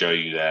goes to show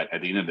you that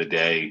at the end of the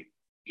day,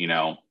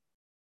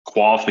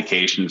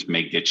 qualifications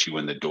may get you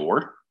in the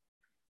door,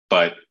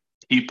 but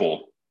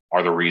people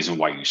are the reason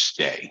why you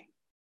stay.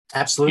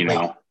 Absolutely.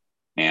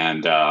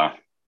 And Absolutely.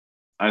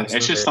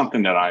 It's just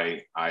something that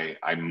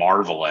I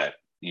marvel at,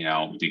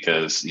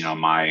 because,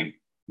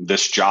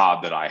 this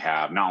job that I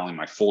have, not only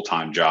my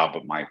full-time job,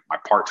 but my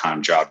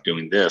part-time job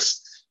doing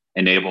this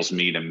enables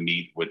me to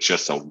meet with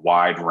just a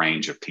wide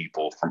range of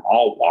people from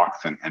all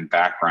walks and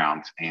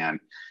backgrounds. And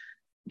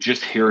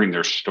just hearing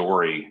their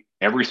story,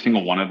 every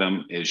single one of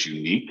them is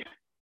unique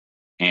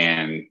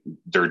and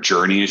their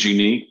journey is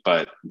unique,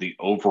 but the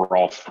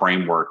overall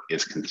framework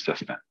is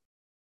consistent.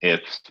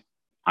 It's,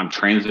 I'm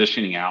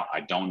transitioning out.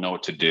 I don't know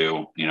what to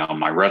do.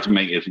 My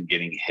resume isn't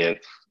getting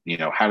hits.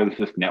 How does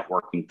this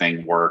networking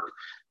thing work?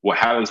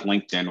 How does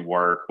LinkedIn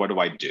work? What do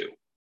I do?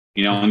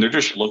 And they're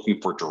just looking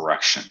for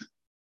direction.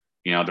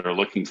 They're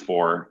looking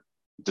for,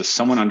 does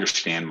someone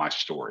understand my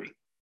story?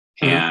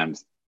 And,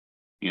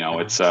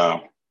 it's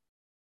a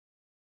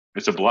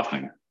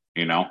blessing,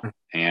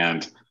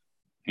 and,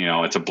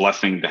 it's a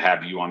blessing to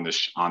have you on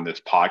this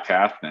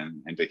podcast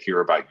and to hear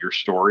about your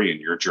story and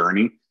your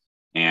journey.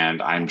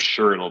 And I'm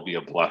sure it'll be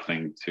a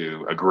blessing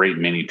to a great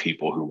many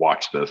people who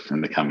watch this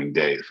in the coming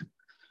days.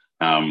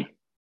 What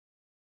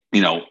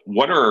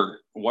are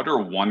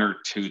one or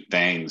two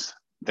things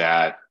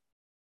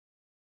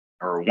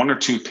or one or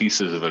two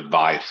pieces of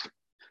advice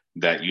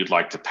that you'd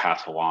like to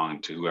pass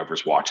along to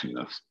whoever's watching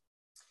this?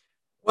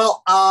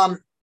 Well,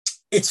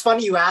 it's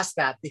funny you asked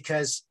that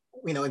because,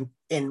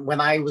 when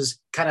I was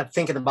kind of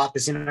thinking about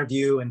this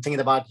interview and thinking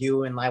about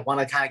you, and I want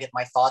to kind of get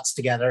my thoughts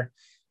together,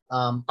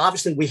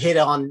 obviously we hit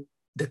on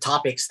the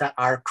topics that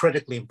are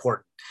critically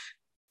important.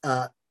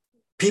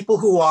 People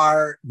who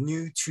are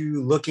new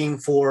to looking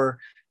for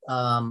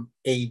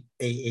a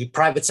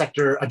private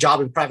sector, a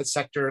job in private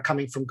sector,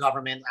 coming from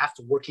government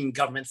after working in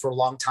government for a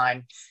long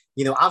time,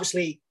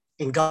 obviously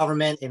in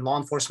government, in law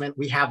enforcement,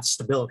 we have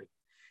stability.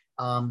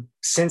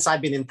 Since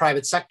I've been in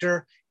private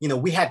sector,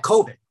 we had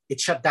COVID. It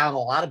shut down a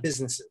lot of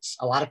businesses.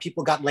 A lot of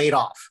people got laid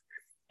off.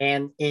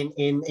 And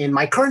in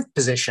my current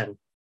position,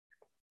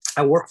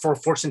 I work for a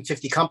Fortune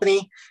 50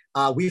 company.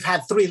 We've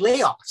had 3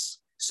 layoffs.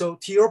 So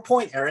to your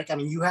point, Eric,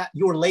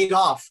 you were laid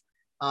off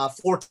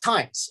 4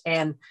 times.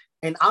 And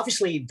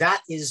obviously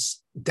that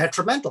is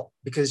detrimental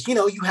because,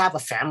 you have a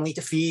family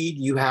to feed,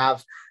 you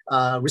have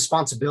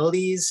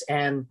responsibilities.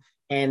 And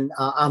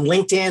on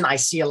LinkedIn, I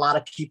see a lot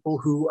of people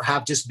who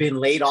have just been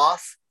laid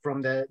off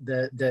from the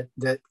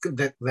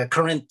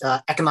current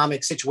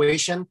economic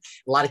situation.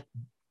 A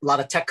lot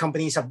of tech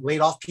companies have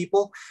laid off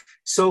people.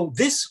 So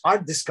our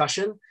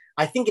discussion,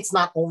 I think it's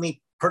not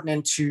only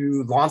pertinent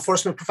to law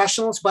enforcement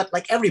professionals, but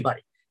like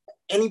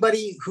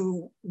anybody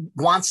who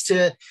wants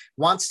to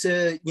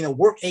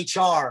work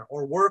HR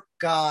or work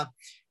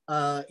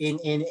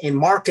in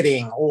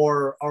marketing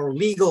or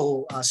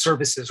legal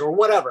services or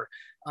whatever.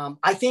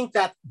 I think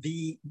that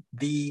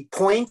the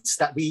points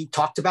that we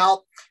talked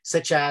about,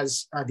 such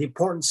as the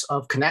importance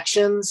of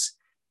connections,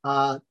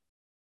 the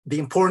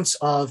importance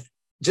of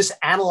just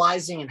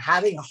analyzing and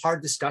having a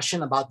hard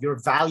discussion about your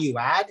value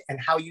add and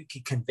how you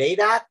can convey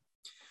that,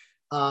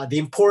 the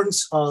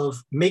importance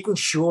of making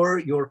sure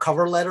your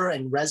cover letter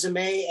and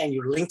resume and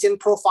your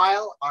LinkedIn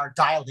profile are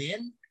dialed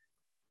in,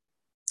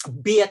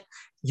 be it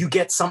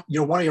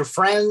you're one of your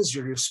friends,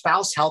 your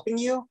spouse helping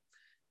you,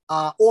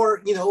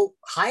 or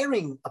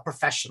hiring a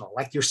professional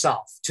like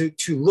yourself to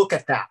look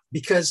at that,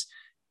 because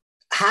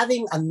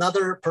having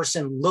another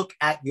person look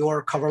at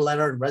your cover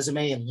letter and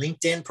resume and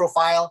LinkedIn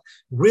profile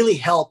really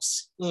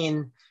helps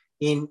in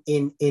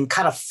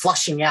kind of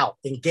flushing out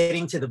and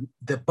getting to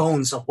the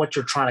bones of what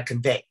you're trying to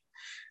convey.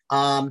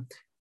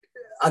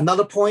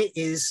 Another point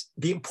is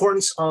the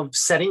importance of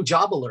setting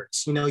job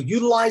alerts.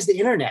 Utilize the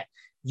internet.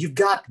 You've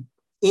got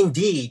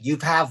Indeed, you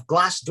have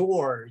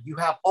Glassdoor, you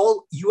have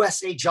all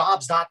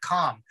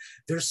usajobs.com.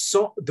 There's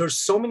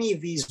so many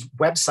of these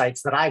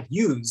websites that I've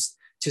used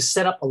to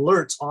set up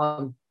alerts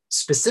on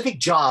specific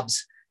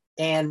jobs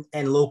and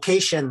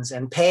locations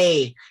and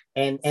pay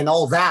and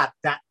all that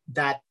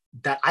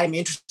I'm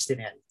interested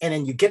in. And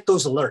then you get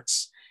those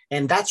alerts.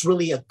 And that's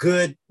really a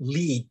good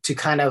lead to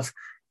kind of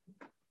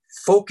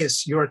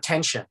focus your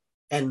attention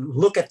and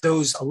look at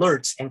those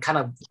alerts and kind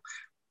of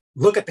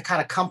look at the kind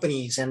of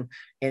companies and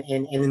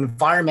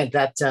environment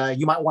that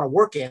you might want to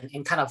work in,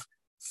 and kind of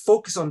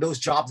focus on those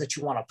jobs that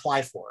you want to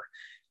apply for.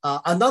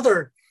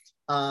 Another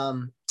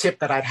tip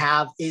that I'd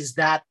have is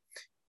that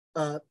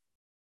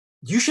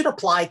you should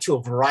apply to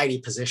a variety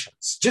of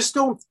positions. Just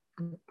don't,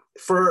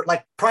 for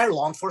like prior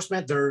law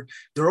enforcement, they're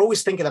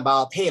always thinking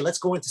about, hey, let's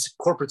go into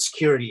corporate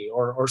security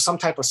or some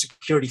type of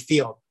security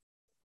field.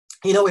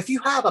 You know, if you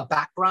have a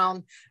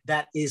background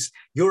that is,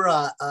 you're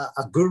a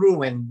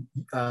guru in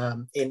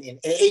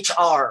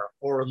HR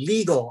or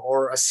legal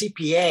or a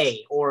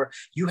CPA, or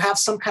you have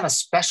some kind of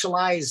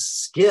specialized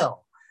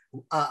skill,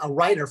 a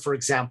writer, for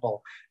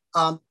example,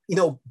 you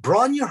know,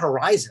 broaden your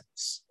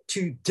horizons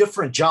to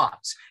different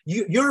jobs.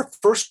 Your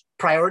first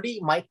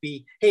priority might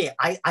be, hey,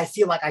 I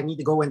feel like I need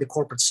to go into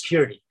corporate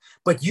security,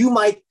 but you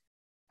might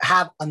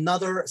have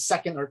another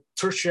second or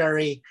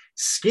tertiary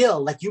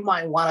skill that you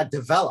might want to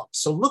develop.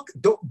 So look,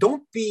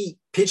 don't be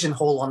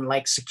pigeonholed on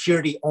like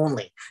security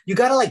only. You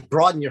got to like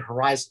broaden your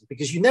horizon,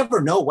 because you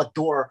never know what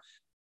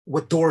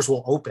doors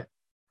will open.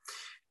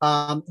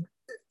 The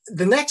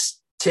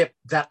next tip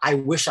that I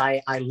wish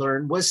I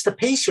learned was to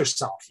pace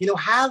yourself. You know,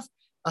 have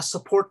a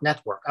support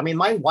network. I mean,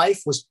 my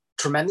wife was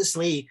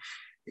tremendously,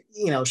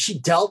 you know, she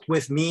dealt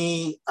with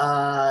me,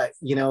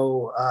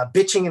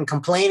 bitching and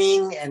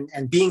complaining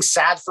and being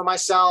sad for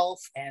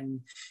myself. And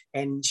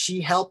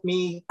she helped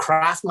me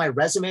craft my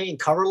resume and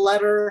cover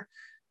letter.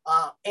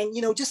 And,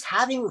 you know, just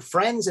having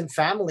friends and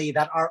family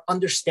that are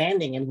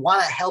understanding and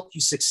want to help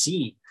you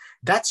succeed.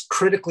 That's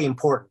critically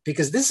important,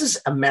 because this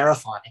is a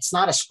marathon. It's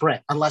not a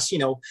sprint, unless, you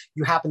know,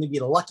 you happen to be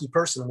the lucky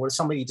person where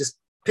somebody just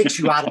picks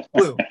you out of the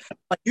blue.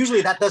 But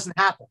usually that doesn't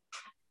happen.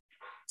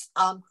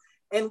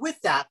 And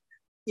with that,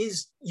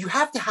 is you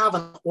have to have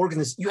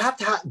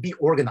be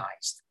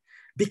organized,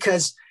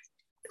 because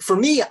for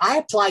me, I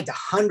applied to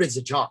hundreds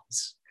of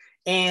jobs,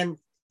 and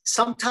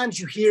sometimes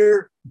you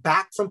hear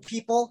back from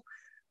people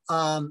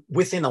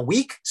within a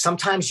week.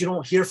 Sometimes you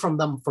don't hear from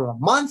them for a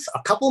month,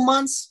 a couple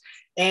months.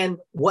 And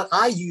what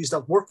I use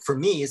that worked for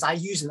me is I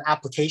use an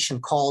application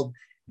called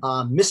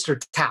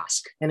Mr.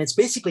 Task. And it's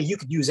basically, you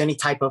could use any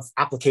type of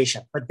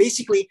application, but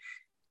basically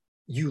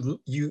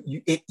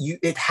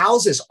it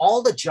houses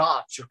all the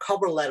jobs, your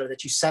cover letter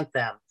that you sent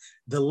them,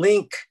 the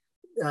link,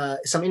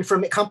 some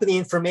company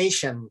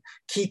information,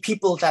 key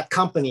people at that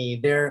company,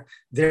 their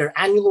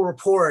annual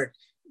report,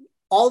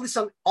 all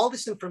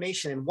this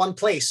information in one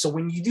place. So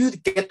when you do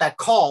get that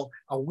call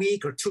a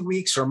week or 2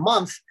 weeks or a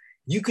month,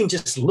 you can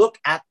just look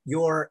at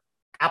your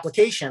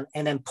application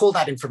and then pull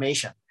that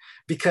information.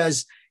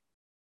 Because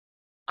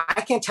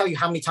I can't tell you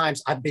how many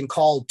times I've been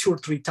called 2 or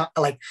 3 times.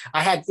 Like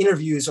I had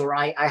interviews, or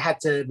I had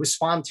to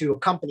respond to a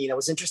company that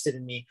was interested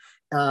in me,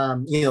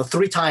 3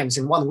 times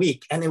in 1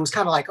 week. And it was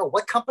kind of like, oh,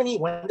 what company?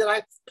 When did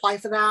I apply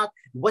for that?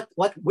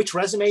 Which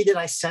resume did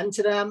I send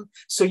to them?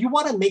 So you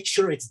want to make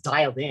sure it's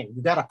dialed in.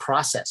 You got a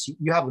process.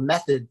 You have a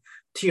method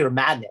to your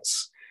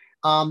madness.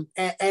 And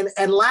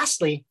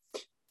lastly,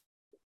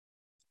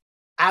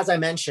 as I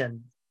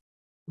mentioned,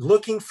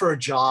 looking for a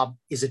job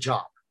is a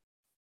job.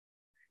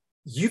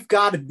 You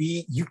can't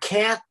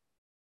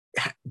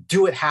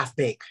do it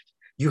half-baked.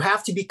 You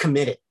have to be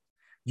committed.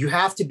 You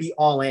have to be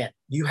all in.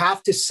 You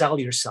have to sell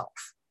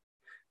yourself.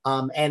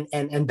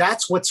 And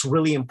that's what's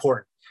really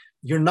important.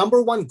 Your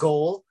number one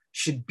goal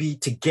should be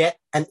to get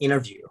an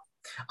interview.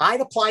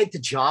 I'd applied to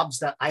jobs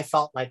that I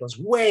felt like was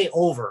way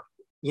over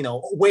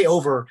my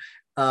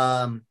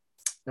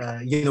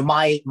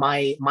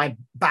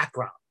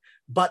background.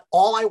 But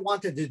all I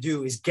wanted to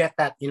do is get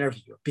that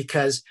interview,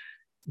 because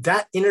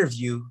that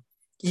interview,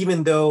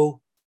 even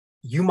though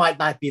you might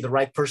not be the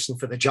right person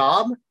for the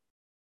job,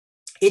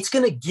 it's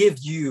going to give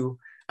you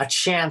a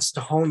chance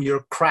to hone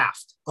your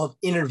craft of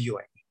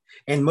interviewing.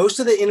 And most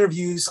of the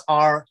interviews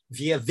are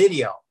via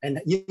video. And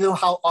you know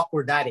how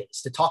awkward that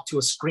is, to talk to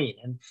a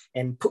screen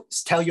and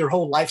tell your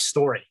whole life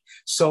story.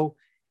 So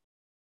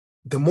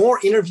the more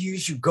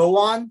interviews you go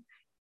on,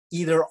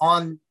 either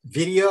on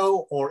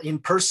video or in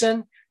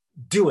person,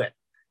 do it.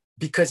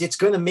 Because it's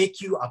going to make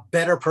you a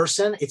better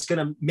person. It's going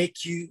to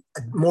make you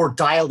more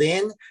dialed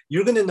in.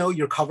 You're going to know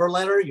your cover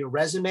letter, your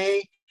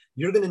resume.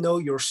 You're going to know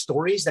your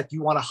stories that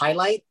you want to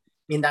highlight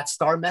in that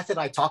STAR method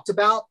I talked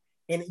about.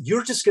 And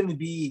you're just going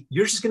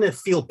to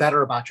feel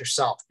better about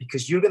yourself,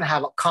 because you're going to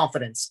have a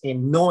confidence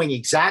in knowing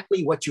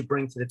exactly what you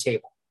bring to the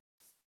table.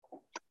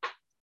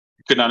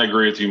 Could not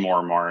agree with you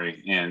more,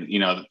 Maury. And, you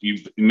know,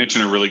 you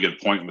mentioned a really good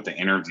point with the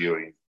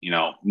interviewing. You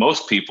know,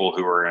 most people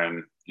who are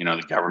in,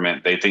 the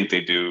government, they think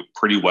they do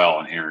pretty well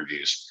in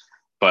interviews,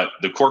 but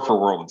the corporate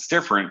world is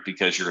different,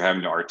 because you're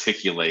having to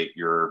articulate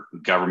your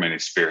government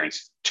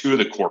experience to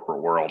the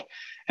corporate world.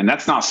 And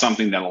that's not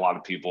something that a lot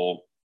of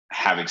people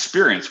have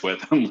experience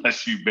with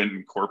unless you've been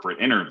in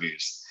corporate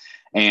interviews.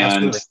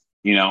 And,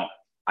 Absolutely.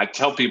 I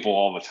tell people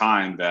all the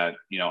time that,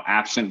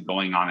 absent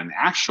going on an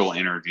actual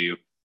interview,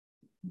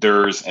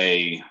 there's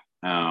a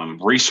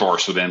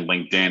resource within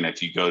LinkedIn.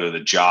 If you go to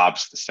the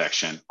jobs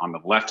section on the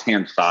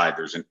left-hand side,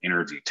 there's an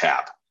interview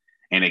tab.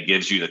 and it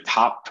gives you the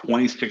top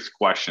 26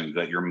 questions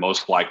that you're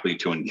most likely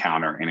to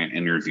encounter in an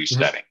interview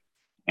setting.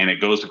 And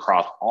it goes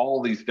across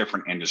all these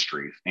different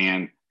industries.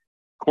 And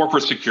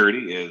corporate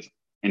security is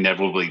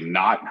inevitably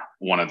not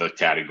one of the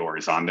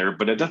categories on there,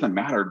 but it doesn't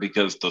matter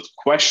because those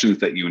questions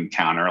that you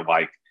encounter,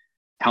 like,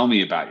 tell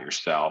me about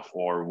yourself,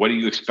 or what do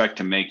you expect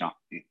to make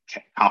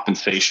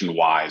compensation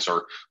wise,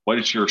 or what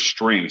is your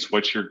strengths,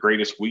 what's your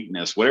greatest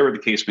weakness, whatever the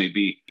case may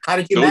be. How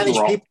did you manage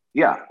people?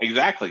 Yeah,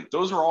 exactly.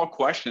 Those are all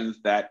questions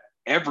that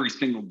every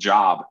single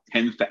job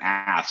tends to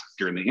ask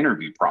during the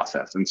interview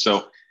process. And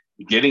so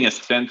getting a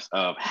sense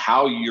of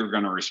how you're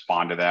going to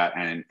respond to that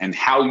and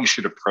how you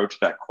should approach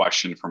that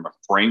question from a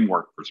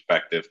framework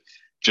perspective,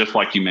 just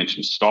like you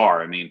mentioned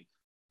STAR. I mean,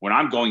 when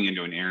I'm going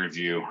into an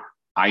interview,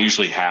 I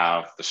usually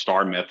have the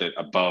STAR method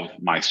above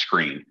my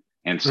screen.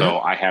 And so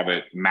I have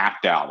it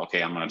mapped out.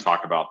 Okay, I'm going to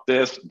talk about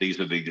this. These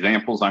are the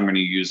examples I'm going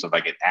to use if I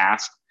get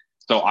asked.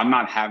 So I'm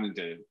not having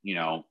to,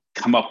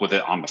 come up with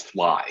it on the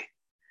fly,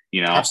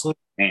 Absolutely.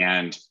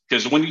 And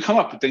because when you come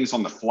up with things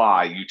on the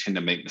fly, you tend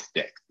to make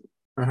mistakes.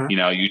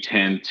 You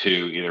tend to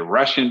either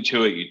rush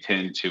into it, you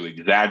tend to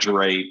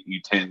exaggerate,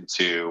 you tend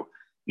to,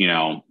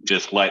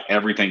 just let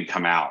everything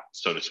come out,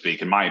 so to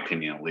speak, in my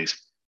opinion, at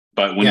least.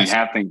 But when you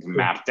have things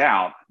mapped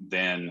out,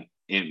 then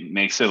it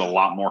makes it a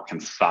lot more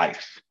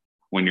concise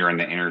when you're in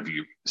the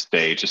interview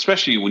stage,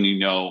 especially when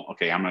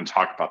okay, I'm going to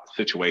talk about the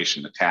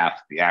situation, the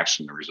task, the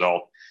action, the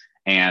result.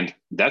 And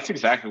that's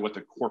exactly what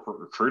the corporate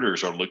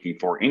recruiters are looking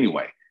for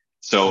anyway.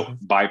 So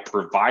by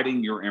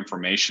providing your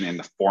information in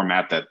the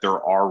format that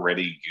they're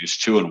already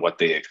used to and what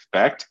they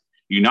expect,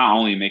 you not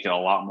only make it a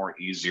lot more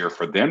easier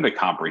for them to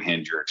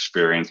comprehend your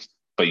experience,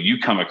 but you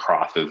come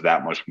across as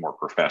that much more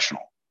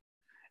professional.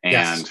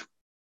 And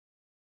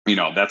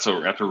that's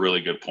a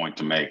really good point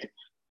to make.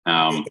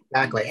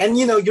 Exactly. And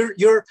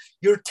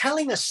you're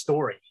telling a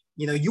story.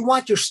 You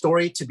want your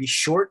story to be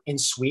short and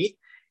sweet.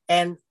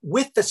 And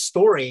with the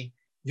story,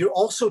 you're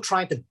also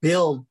trying to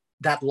build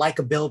that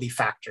likability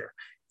factor.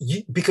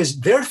 Because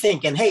they're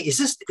thinking, hey,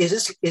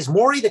 is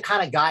Maury the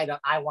kind of guy that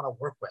I want to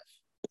work with?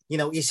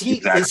 Is he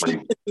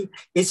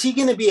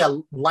going to be a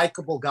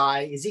likable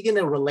guy? Is he going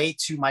to relate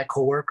to my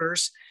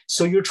coworkers?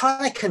 So you're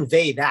trying to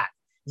convey that.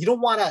 You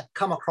don't want to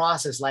come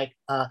across as like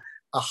a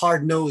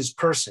hard-nosed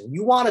person.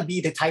 You want to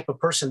be the type of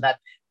person that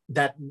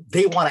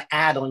they want to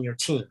add on your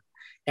team.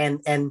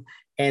 And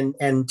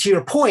to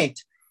your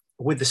point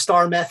with the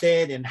STAR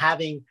method and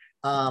having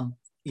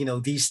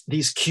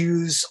these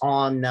cues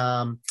on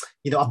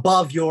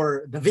above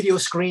the video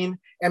screen.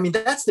 I mean,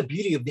 that's the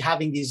beauty of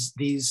having these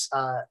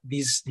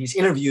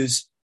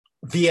interviews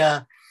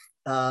via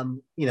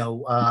on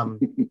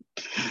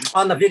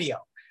the video,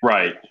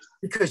 right?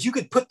 Because you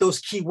could put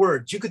those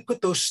keywords, you could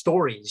put those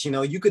stories,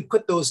 you could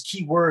put those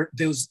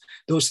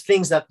those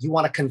things that you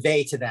want to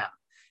convey to them,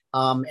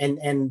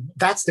 and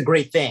that's the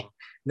great thing.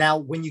 Now,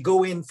 when you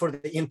go in for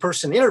the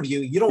in-person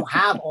interview, you don't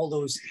have all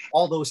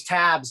those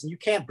tabs, and you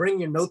can't bring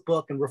your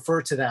notebook and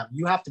refer to them.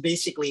 You have to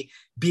basically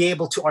be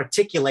able to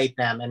articulate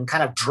them and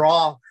kind of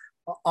draw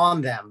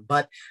on them.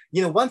 But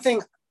one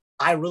thing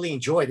I really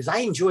enjoyed is I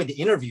enjoyed the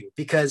interview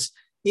because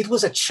it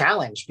was a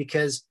challenge.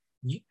 Because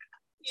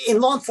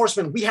in law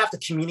enforcement, we have to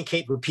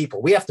communicate with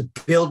people. We have to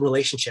build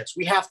relationships.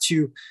 We have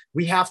to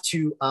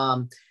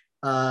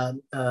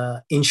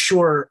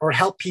ensure or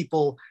help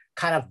people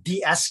kind of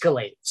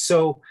de-escalate.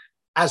 So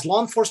as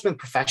law enforcement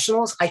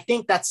professionals, I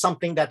think that's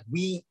something that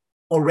we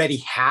already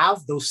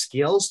have those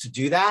skills to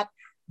do that.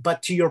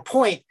 But to your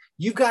point,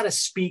 you've got to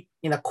speak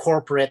in a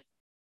corporate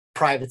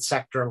private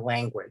sector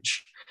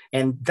language.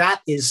 And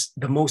that is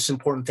the most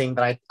important thing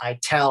that I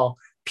tell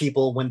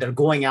people when they're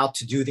going out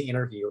to do the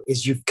interview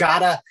is you've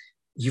gotta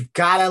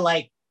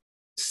like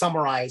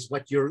summarize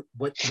what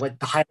the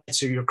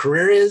highlights of your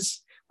career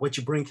is, what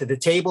you bring to the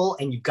table,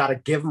 and you've got to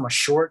give them a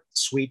short,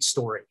 sweet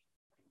story.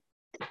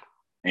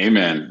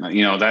 Amen.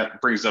 That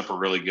brings up a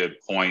really good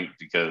point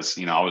because,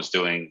 I was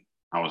doing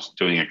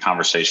a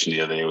conversation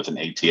the other day with an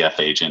ATF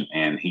agent,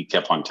 and he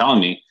kept on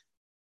telling me,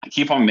 I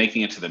keep on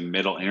making it to the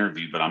middle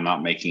interview, but I'm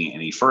not making it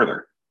any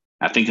further.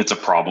 I think it's a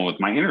problem with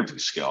my interview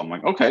skill. I'm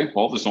like, okay,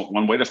 well, there's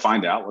one way to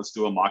find out. Let's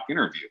do a mock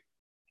interview.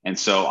 And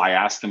so I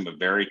asked him a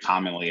very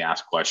commonly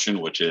asked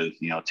question, which is,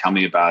 tell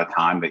me about a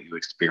time that you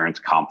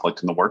experienced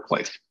conflict in the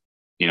workplace.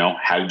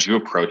 How did you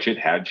approach it?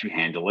 How did you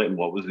handle it? And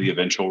what was the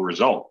eventual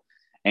result?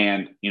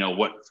 And,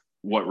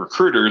 what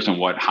recruiters and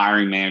what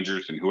hiring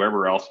managers and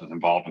whoever else is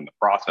involved in the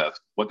process,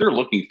 what they're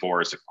looking for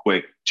is a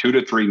quick 2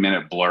 to 3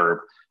 minute blurb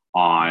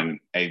on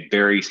a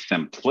very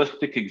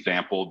simplistic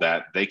example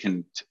that they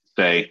can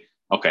say,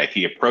 okay,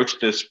 he approached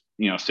this,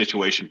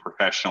 situation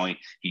professionally.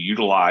 He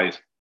utilized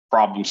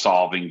problem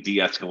solving,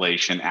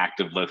 de-escalation,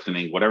 active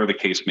listening, whatever the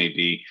case may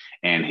be.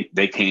 And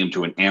they came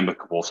to an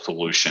amicable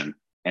solution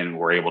and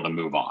were able to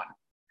move on.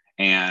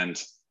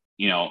 And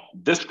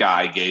this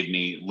guy gave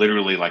me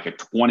literally like a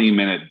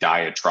 20-minute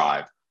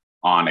diatribe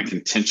on a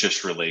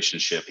contentious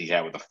relationship he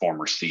had with a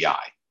former CI.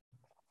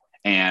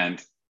 And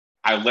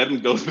I let him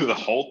go through the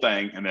whole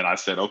thing. And then I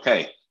said,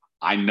 okay,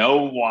 I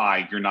know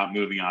why you're not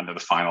moving on to the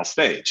final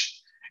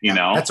stage,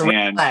 That's a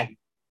red flag.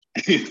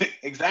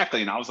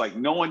 Exactly. And I was like,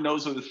 no one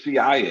knows what a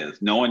CI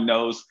is. No one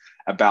knows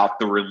about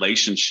the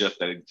relationship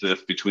that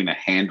exists between a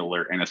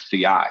handler and a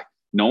CI.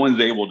 No one's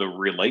able to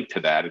relate to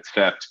that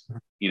except,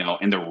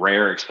 in the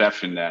rare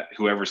exception that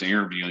whoever's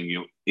interviewing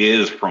you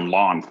is from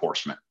law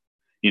enforcement,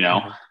 you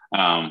know.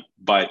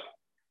 But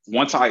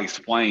once I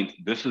explained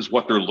this is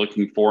what they're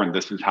looking for and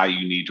this is how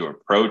you need to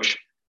approach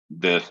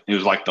this, it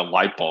was like the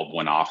light bulb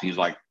went off. He's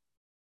like,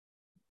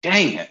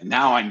 dang it,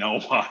 now I know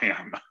why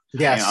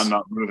I'm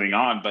not moving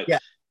on. But yeah,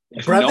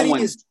 if brevity no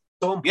one, is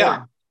so important.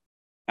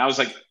 Yeah, I was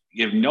like,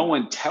 if no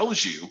one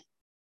tells you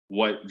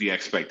what the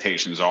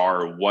expectations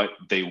are, or what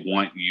they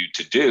want you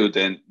to do,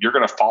 then you're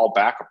going to fall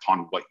back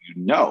upon what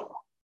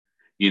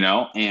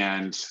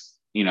and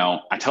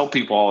I tell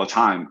people all the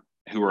time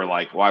who are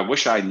like, well, I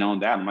wish I'd known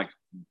that. I'm like,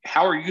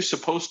 how are you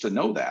supposed to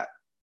know that?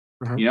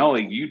 Like,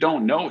 you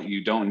don't know what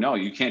you don't know.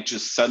 You can't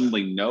just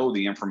suddenly know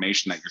the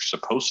information that you're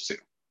supposed to,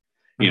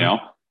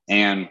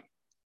 and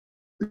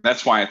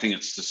that's why I think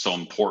it's just so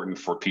important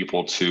for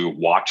people to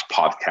watch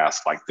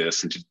podcasts like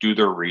this and to do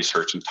their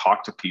research and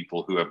talk to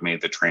people who have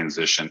made the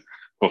transition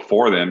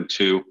before them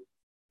to,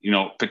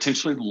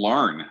 potentially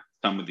learn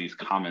some of these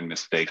common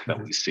mistakes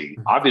that we see.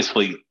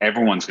 Obviously,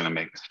 everyone's going to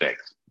make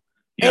mistakes.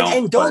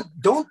 And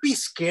don't be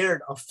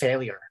scared of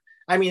failure.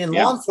 I mean, in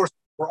law enforcement,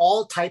 we're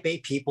all type A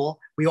people.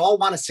 We all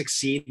want to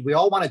succeed. We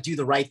all want to do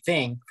the right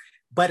thing.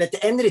 But at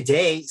the end of the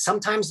day,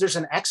 sometimes there's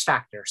an X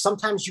factor.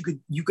 Sometimes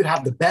you could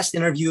have the best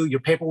interview. Your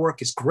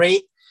paperwork is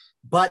great,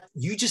 but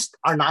you just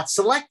are not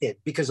selected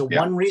because of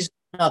one reason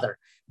or another.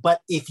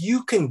 But if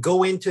you can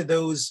go into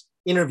those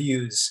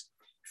interviews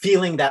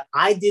feeling that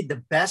I did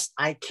the best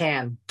I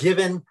can,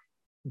 given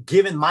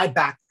my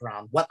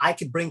background, what I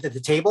could bring to the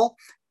table,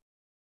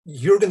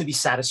 you're going to be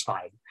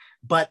satisfied.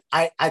 But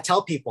I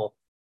tell people,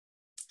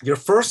 your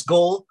first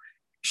goal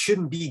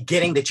shouldn't be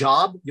getting the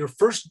job. Your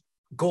first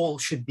goal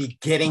should be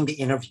getting the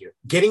interview,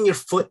 getting your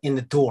foot in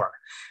the door,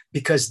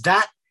 because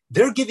that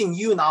they're giving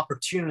you an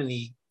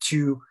opportunity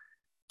to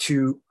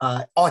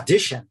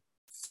audition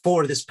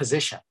for this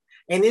position.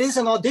 And it is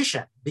an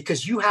audition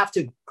because you have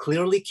to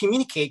clearly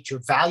communicate your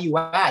value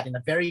add in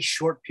a very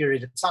short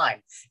period of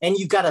time. And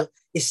you've got to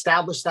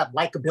establish that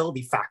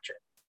likability factor.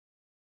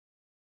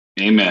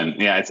 Amen.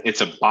 Yeah,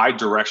 it's a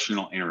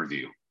bi-directional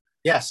interview.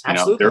 Yes,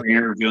 absolutely. They're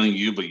interviewing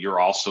you, but you're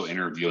also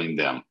interviewing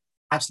them.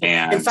 Absolutely.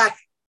 And in fact,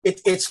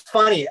 it's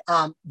funny.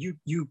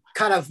 You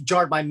kind of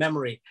jarred my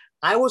memory.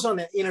 I was on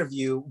an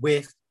interview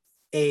with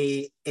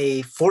a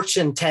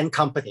Fortune 10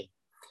 company,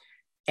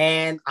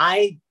 and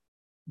I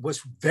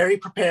was very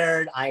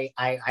prepared. I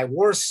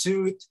wore a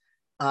suit.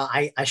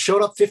 I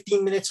showed up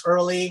 15 minutes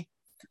early.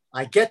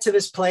 I get to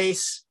this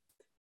place,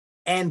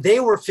 and they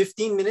were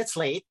 15 minutes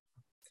late.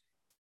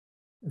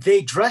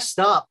 They dressed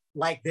up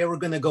like they were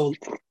going to go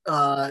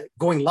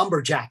going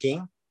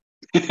lumberjacking.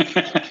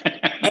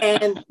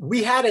 And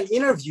we had an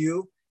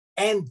interview,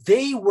 and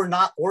they were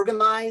not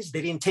organized.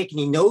 They didn't take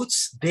any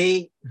notes.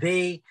 They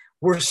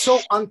were so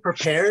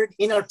unprepared,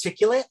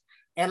 inarticulate.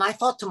 And I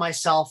thought to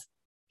myself,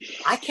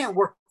 I can't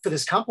work for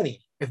this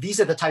company if these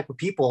are the type of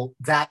people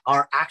that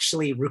are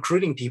actually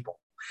recruiting people.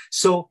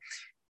 So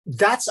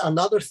that's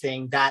another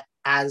thing that,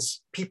 as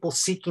people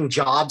seeking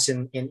jobs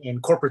in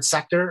corporate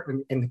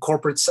sector, in the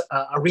corporate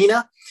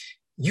arena,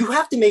 you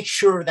have to make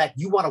sure that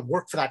you want to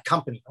work for that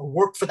company or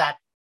work for that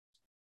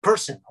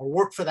person or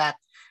work for that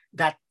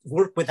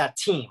work with that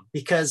team.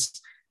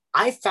 Because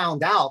I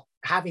found out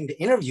having the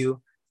interview,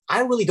 I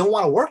really don't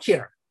want to work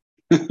here.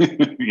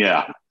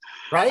 Yeah.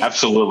 Right?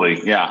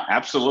 Absolutely. Yeah,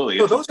 absolutely.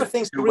 So those are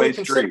things to really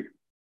consider.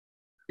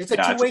 It's a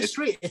two-way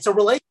street. It's a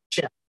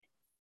relationship.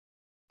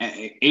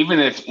 And even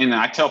and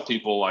I tell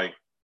people, like,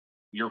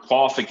 your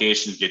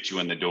qualifications get you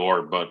in the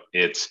door, but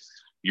it's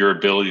your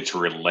ability to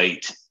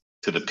relate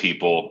to the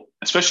people,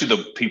 especially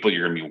the people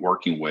you're going to be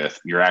working with,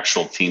 your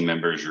actual team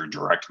members, your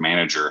direct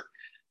manager,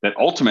 that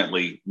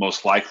ultimately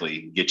most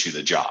likely get you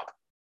the job.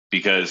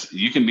 Because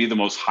you can be the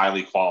most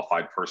highly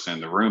qualified person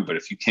in the room, but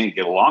if you can't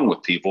get along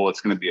with people,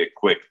 it's going to be a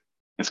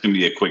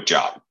quick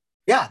job.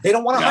 Yeah, they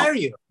don't want to hire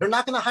you. They're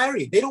not going to hire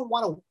you. They don't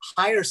want to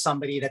hire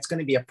somebody that's going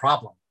to be a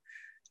problem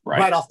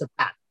right off the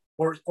bat,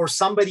 or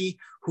somebody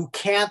who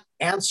can't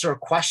answer a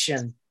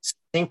question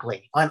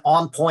succinctly and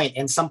on point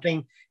and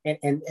something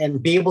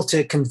and be able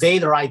to convey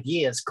their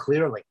ideas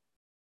clearly.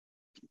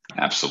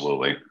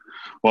 Absolutely.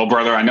 Well,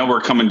 brother, I know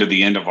we're coming to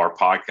the end of our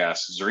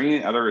podcast. Is there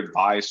any other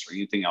advice or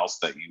anything else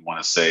that you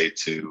want to say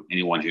to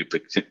anyone who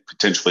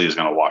potentially is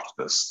going to watch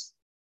this?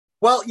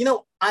 Well,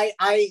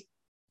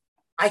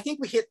 I think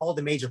we hit all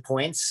the major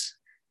points.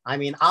 I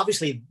mean,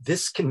 obviously,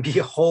 this can be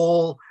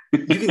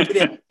you can get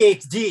a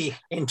PhD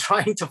in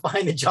trying to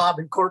find a job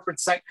in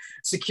corporate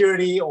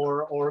security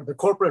or the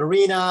corporate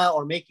arena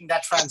or making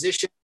that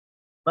transition.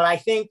 But I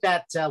think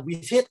that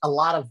we've hit a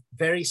lot of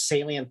very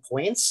salient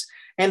points,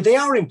 and they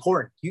are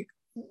important.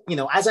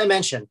 As I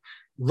mentioned,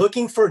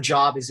 looking for a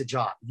job is a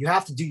job. You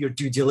have to do your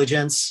due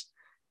diligence.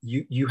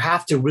 You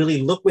have to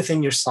really look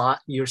within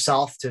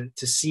yourself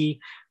to see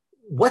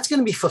what's going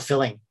to be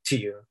fulfilling to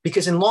you.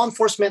 Because in law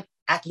enforcement,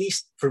 at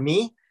least for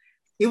me,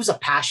 it was a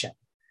passion.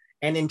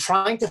 And in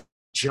trying to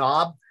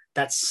job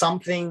that's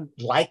something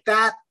like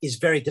that is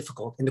very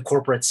difficult in the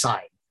corporate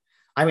side.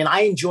 I mean,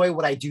 I enjoy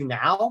what I do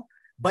now,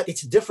 but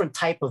it's a different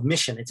type of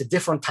mission. It's a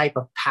different type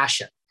of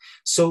passion.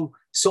 So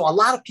a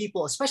lot of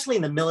people, especially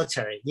in the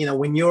military,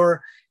 when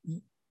you're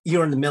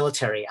in the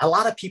military, a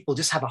lot of people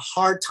just have a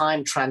hard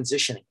time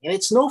transitioning, and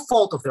it's no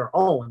fault of their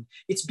own.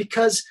 It's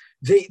because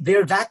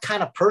they're that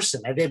kind of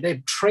person.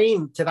 They've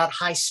trained to that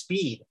high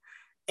speed,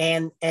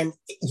 and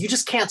you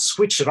just can't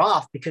switch it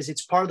off because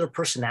it's part of their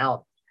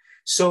personality.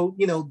 So,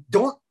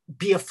 don't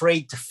be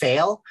afraid to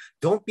fail.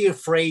 Don't be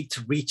afraid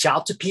to reach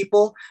out to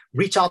people,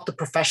 reach out to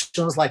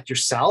professionals like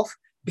yourself,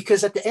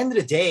 because at the end of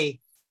the day,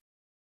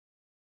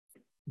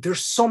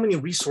 there's so many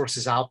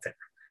resources out there.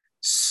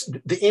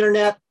 The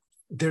internet,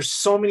 there's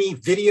so many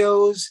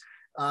videos.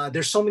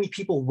 There's so many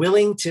people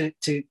willing to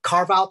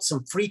carve out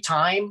some free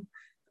time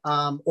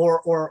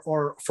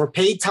or for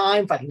paid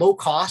time at low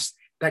cost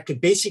that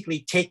could basically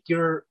take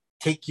your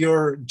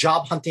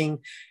job hunting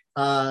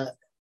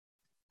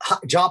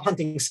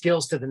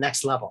skills to the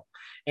next level.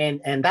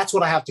 And that's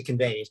what I have to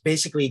convey is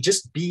basically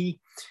just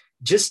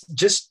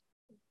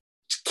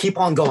keep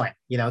on going.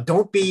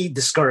 Don't be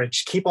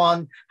discouraged. Keep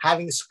on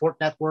having a support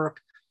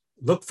network.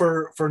 Look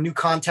for new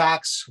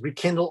contacts,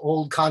 rekindle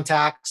old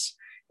contacts,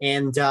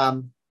 and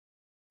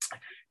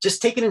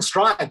just take it in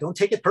stride. Don't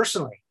take it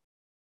personally.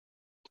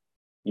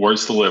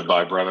 Words to live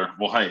by, brother.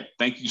 Well, hey,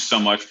 thank you so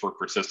much for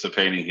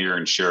participating here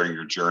and sharing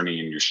your journey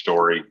and your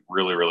story.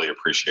 Really, really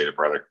appreciate it,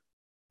 brother.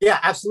 Yeah,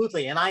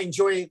 absolutely. And I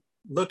enjoy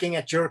looking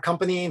at your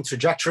company and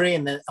trajectory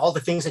and all the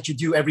things that you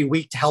do every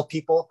week to help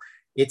people.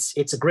 It's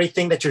a great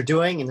thing that you're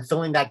doing and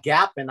filling that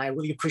gap. And I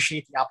really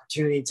appreciate the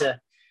opportunity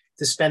to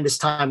spend this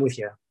time with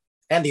you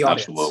and the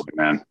audience. Absolutely,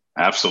 man.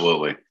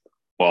 Absolutely.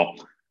 Well,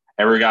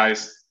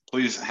 guys,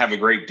 please have a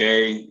great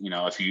day.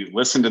 If you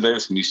listen to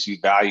this and you see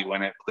value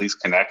in it, please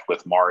connect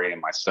with Maury and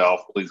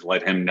myself. Please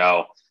let him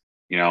know,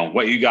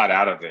 what you got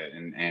out of it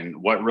and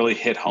what really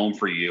hit home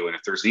for you. And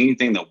if there's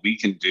anything that we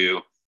can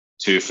do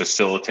to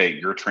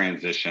facilitate your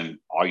transition,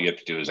 all you have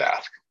to do is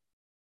ask.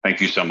 Thank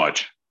you so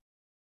much.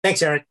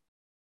 Thanks, Eric.